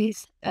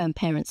with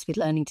parents with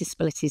learning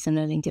disabilities and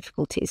learning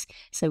difficulties.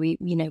 So we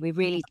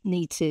really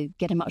need to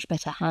get a much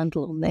better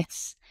handle on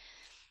this.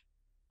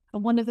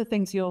 And one of the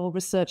things your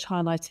research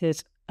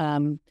highlighted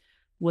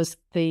was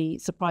the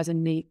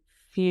surprisingly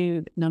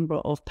few number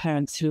of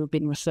parents who have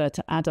been referred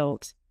to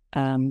adult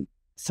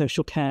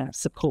social care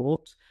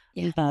support.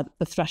 Yeah.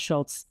 The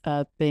thresholds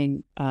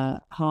being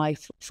high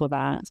for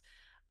that.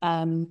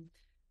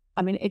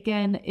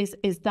 Again,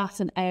 is that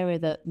an area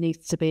that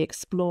needs to be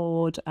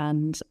explored?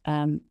 And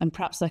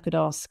perhaps I could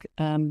ask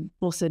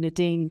also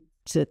Nadine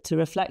to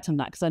reflect on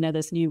that, because I know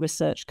there's new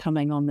research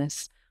coming on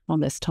this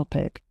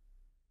topic.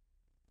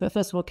 But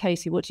first of all,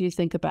 Katie, what do you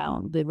think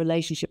about the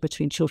relationship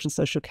between children's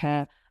social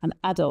care and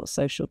adult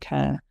social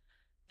care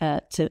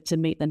to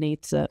meet the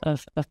needs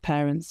of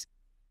parents?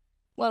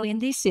 Well, in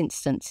this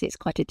instance, it's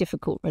quite a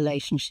difficult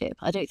relationship.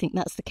 I don't think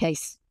that's the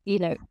case,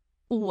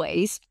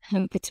 always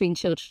between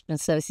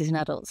children's services and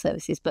adult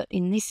services, but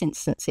in this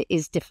instance it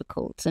is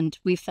difficult. And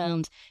we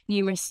found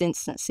numerous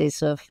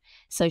instances of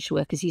social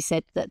workers who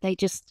said that they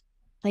just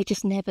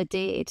never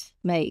did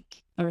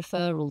make a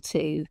referral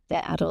to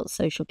their adult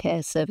social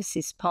care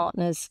services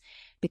partners,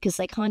 because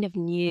they kind of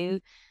knew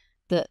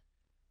that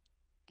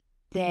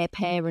their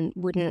parent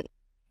wouldn't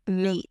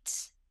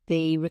meet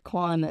the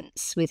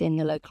requirements within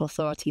the local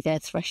authority, their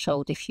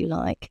threshold, if you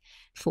like,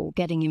 for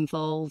getting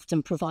involved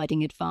and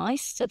providing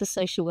advice to the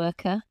social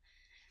worker,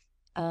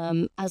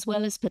 as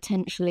well as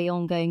potentially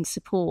ongoing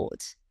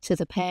support to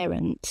the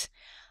parent.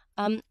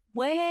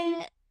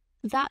 Where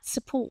that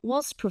support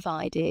was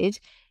provided,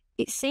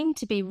 it seemed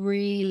to be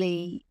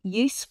really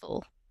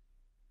useful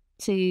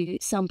to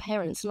some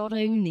parents, not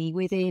only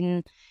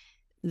within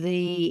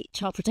the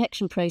child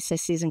protection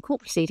processes and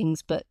court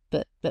proceedings, but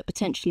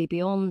potentially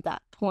beyond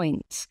that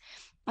point.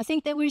 I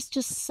think there was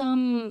just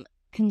some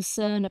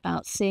concern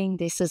about seeing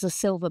this as a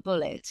silver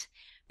bullet,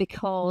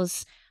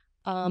 because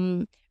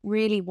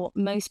really what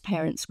most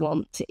parents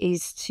want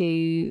is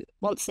to,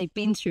 once they've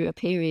been through a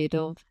period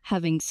of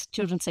having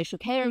children's social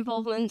care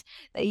involvement,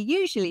 they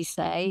usually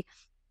say,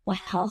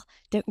 well,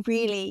 don't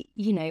really,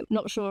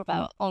 not sure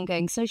about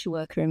ongoing social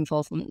worker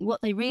involvement.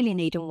 What they really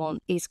need and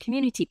want is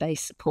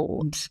community-based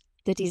support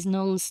that is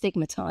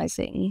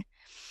non-stigmatizing.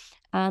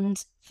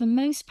 And for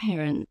most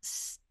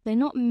parents, they're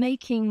not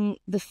making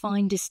the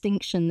fine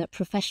distinction that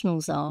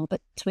professionals are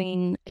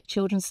between a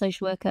children's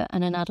social worker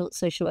and an adult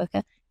social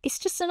worker. It's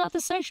just another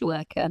social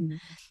worker.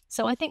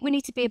 So I think we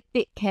need to be a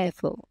bit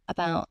careful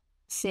about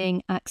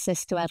seeing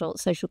access to adult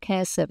social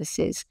care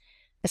services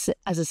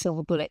as a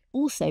silver bullet.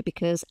 Also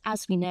because,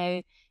 as we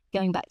know,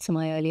 going back to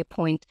my earlier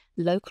point,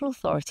 local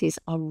authorities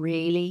are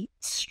really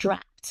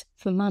strapped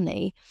for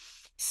money.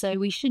 So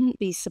we shouldn't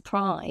be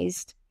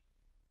surprised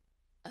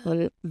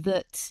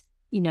that,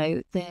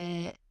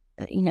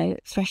 their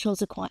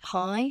thresholds are quite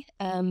high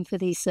for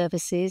these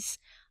services.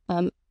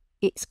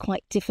 It's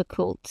quite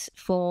difficult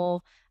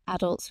for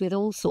adults with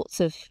all sorts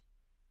of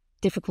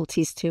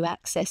difficulties to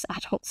access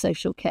adult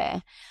social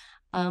care.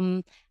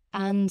 I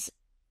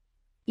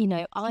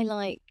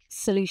like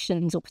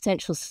solutions or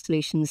potential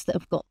solutions that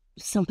have got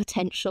some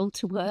potential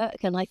to work.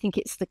 And I think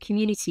it's the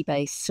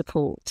community-based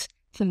support,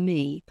 for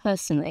me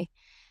personally,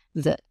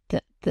 that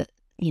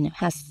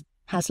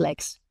has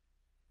legs.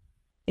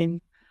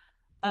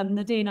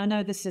 Nadine, I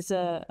know this is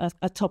a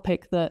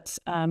topic that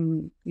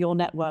your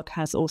network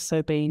has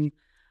also been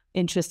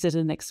interested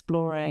in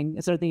exploring.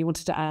 Is there anything you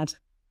wanted to add?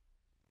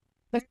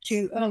 Thank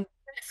you.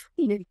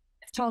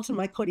 Charlton,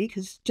 my colleague,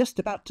 is just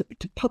about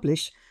to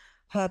publish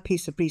her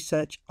piece of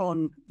research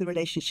on the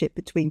relationship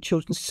between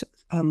children's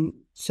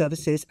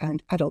services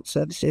and adult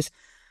services.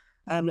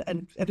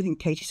 And everything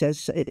Katie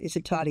says is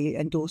entirely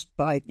endorsed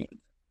by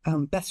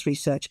Beth's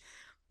research.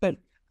 But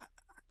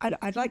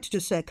I'd like to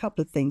just say a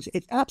couple of things.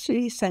 It's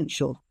absolutely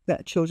essential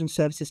that children's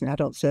services and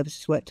adult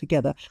services work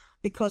together,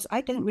 because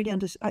I don't really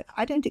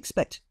I don't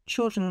expect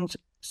children's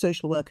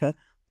social worker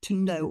to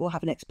know or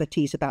have an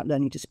expertise about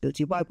learning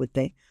disability. Why would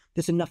they?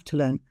 There's enough to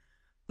learn.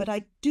 But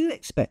I do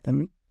expect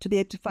them to be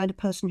able to find a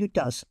person who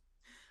does.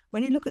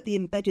 When you look at the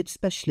Embedded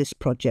Specialist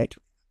Project,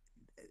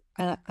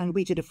 and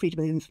we did a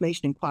Freedom of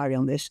Information inquiry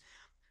on this,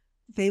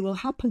 they will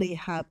happily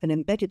have an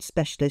embedded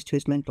specialist who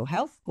is mental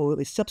health or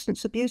is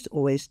substance abuse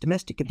or is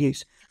domestic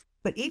abuse.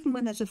 But even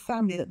when there's a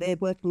family that they're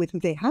working with who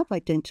they have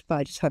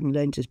identified as having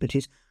learning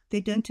disabilities,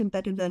 they don't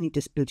embed a learning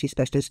disability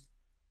specialist.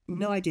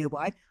 No idea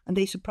why. And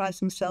they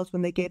surprised themselves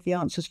when they gave the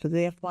answers for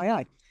the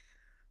FYI.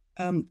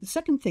 The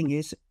second thing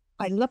is,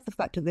 I love the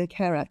fact that the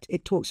Care Act,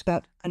 it talks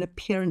about an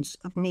appearance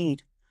of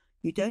need.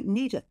 You don't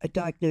need a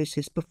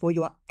diagnosis before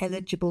you are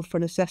eligible for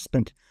an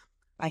assessment.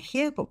 I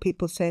hear what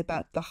people say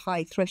about the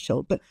high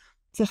threshold, but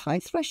the high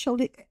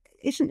threshold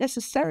isn't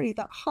necessarily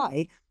that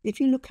high if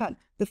you look at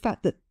the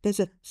fact that there's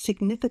a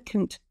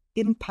significant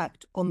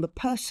impact on the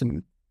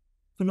person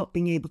for not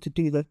being able to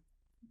do the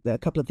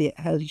couple of the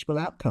eligible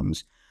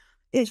outcomes.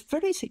 It's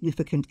very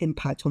significant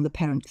impact on the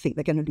parent to think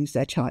they're going to lose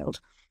their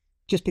child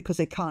just because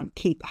they can't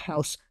keep a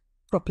house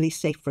properly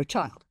safe for a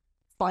child.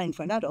 Fine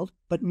for an adult,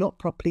 but not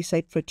properly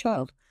safe for a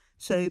child.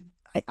 So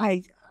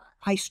I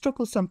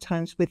struggle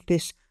sometimes with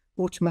this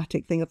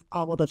automatic thing of,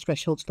 well, the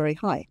threshold's very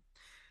high.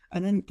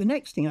 And then the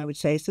next thing I would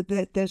say is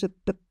that there's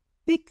the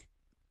big,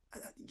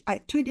 I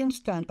totally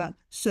understand about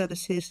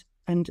services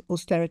and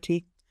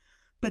austerity,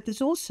 but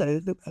there's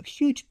also a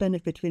huge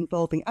benefit of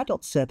involving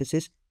adult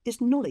services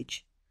is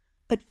knowledge,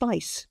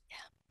 advice.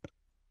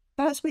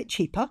 That's a bit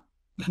cheaper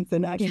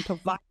than actually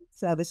providing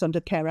service under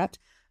Care Act.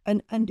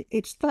 And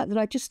it's that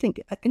I just think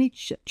any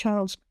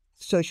child's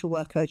social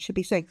worker should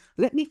be saying,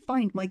 let me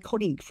find my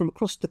colleague from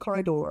across the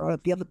corridor or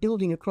the other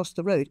building across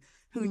the road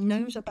who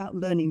knows about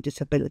learning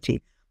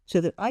disability,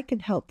 so that I can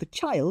help the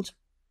child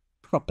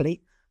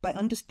properly by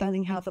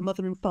understanding how the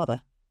mother and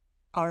father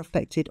are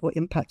affected or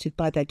impacted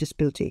by their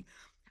disability.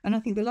 And I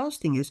think the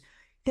last thing is,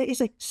 there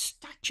is a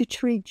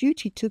statutory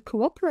duty to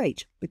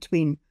cooperate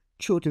between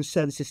children's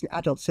services and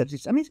adult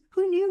services. I mean,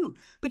 who knew?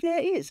 But there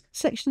is,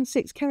 Section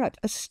 6 Care Act,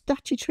 a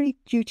statutory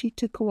duty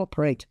to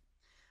cooperate.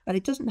 And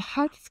it doesn't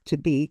have to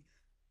be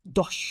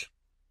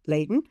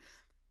dosh-laden.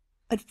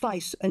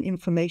 Advice and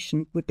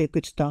information would be a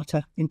good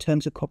starter in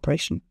terms of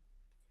cooperation.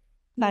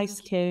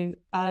 Thanks, Q.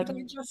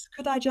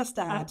 Could I just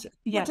add?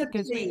 Yes,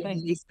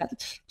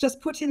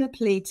 just put in a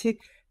plea to,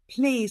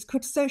 please,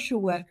 could social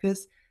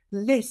workers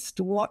list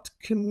what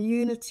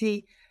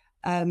community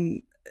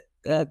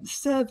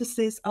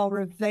services are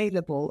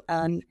available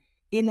and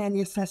in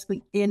any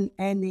assessment, in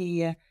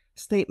any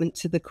statement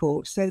to the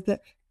court, so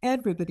that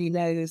everybody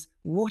knows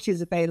what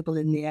is available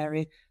in the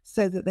area,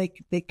 so that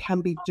they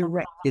can be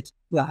directed to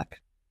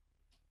work.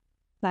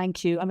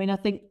 Thank you. I mean, I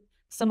think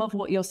some of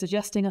what you're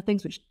suggesting are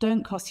things which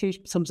don't cost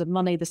huge sums of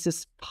money. This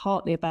is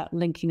partly about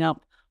linking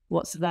up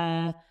what's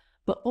there,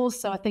 but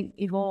also I think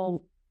you've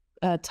all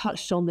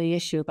touched on the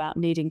issue about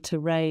needing to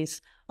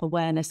raise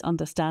awareness,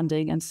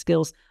 understanding and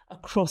skills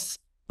across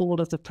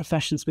all of the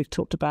professions we've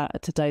talked about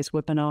at today's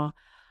webinar.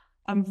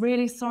 I'm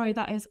really sorry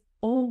that is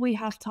all we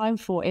have time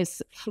for.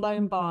 It's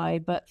flown by,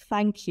 but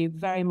thank you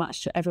very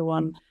much to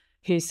everyone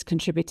who's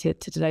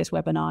contributed to today's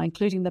webinar,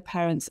 including the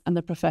parents and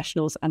the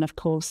professionals, and of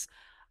course,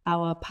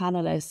 our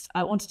panelists.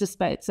 I wanted to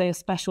say a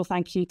special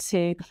thank you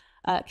to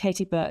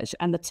Katie Birch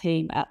and the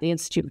team at the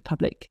Institute of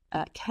Public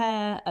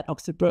Care at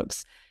Oxford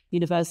Brookes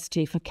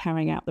University for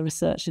carrying out the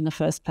research in the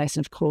first place,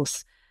 and of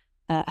course,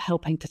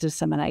 helping to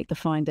disseminate the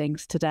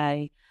findings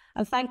today.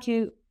 And thank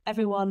you,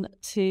 everyone,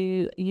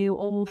 to you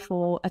all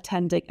for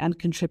attending and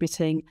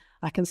contributing.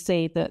 I can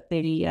see that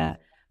the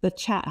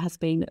chat has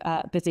been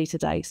busy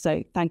today,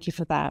 so thank you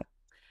for that.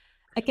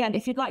 Again,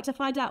 if you'd like to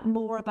find out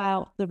more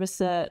about the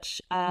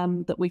research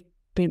that we've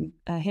been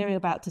hearing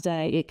about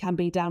today, it can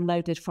be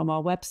downloaded from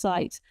our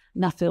website,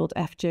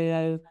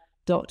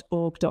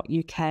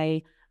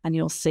 nuffieldfjo.org.uk, and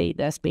you'll see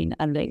there's been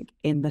a link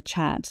in the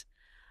chat.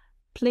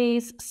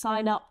 Please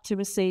sign up to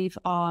receive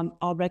our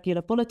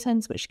regular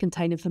bulletins, which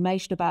contain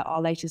information about our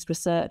latest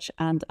research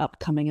and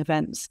upcoming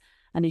events.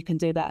 And you can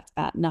do that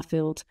at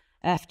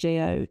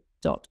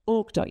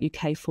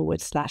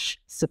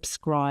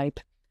nuffieldfjo.org.uk/subscribe.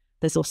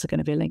 There's also going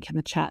to be a link in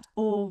the chat.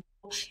 Or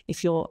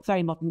if you're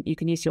very modern, you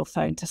can use your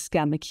phone to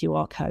scan the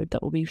QR code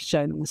that will be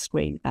shown on the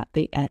screen at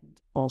the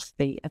end of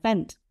the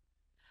event.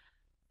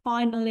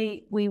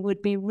 Finally, we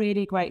would be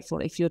really grateful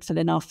if you'd fill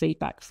in our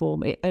feedback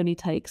form. It only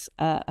takes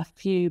a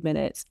few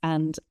minutes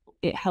and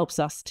it helps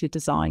us to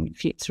design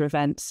future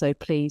events. So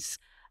please,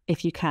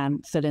 if you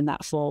can, fill in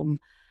that form.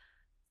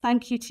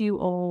 Thank you to you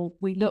all.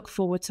 We look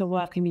forward to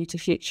welcoming you to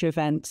future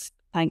events.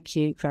 Thank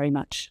you very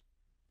much.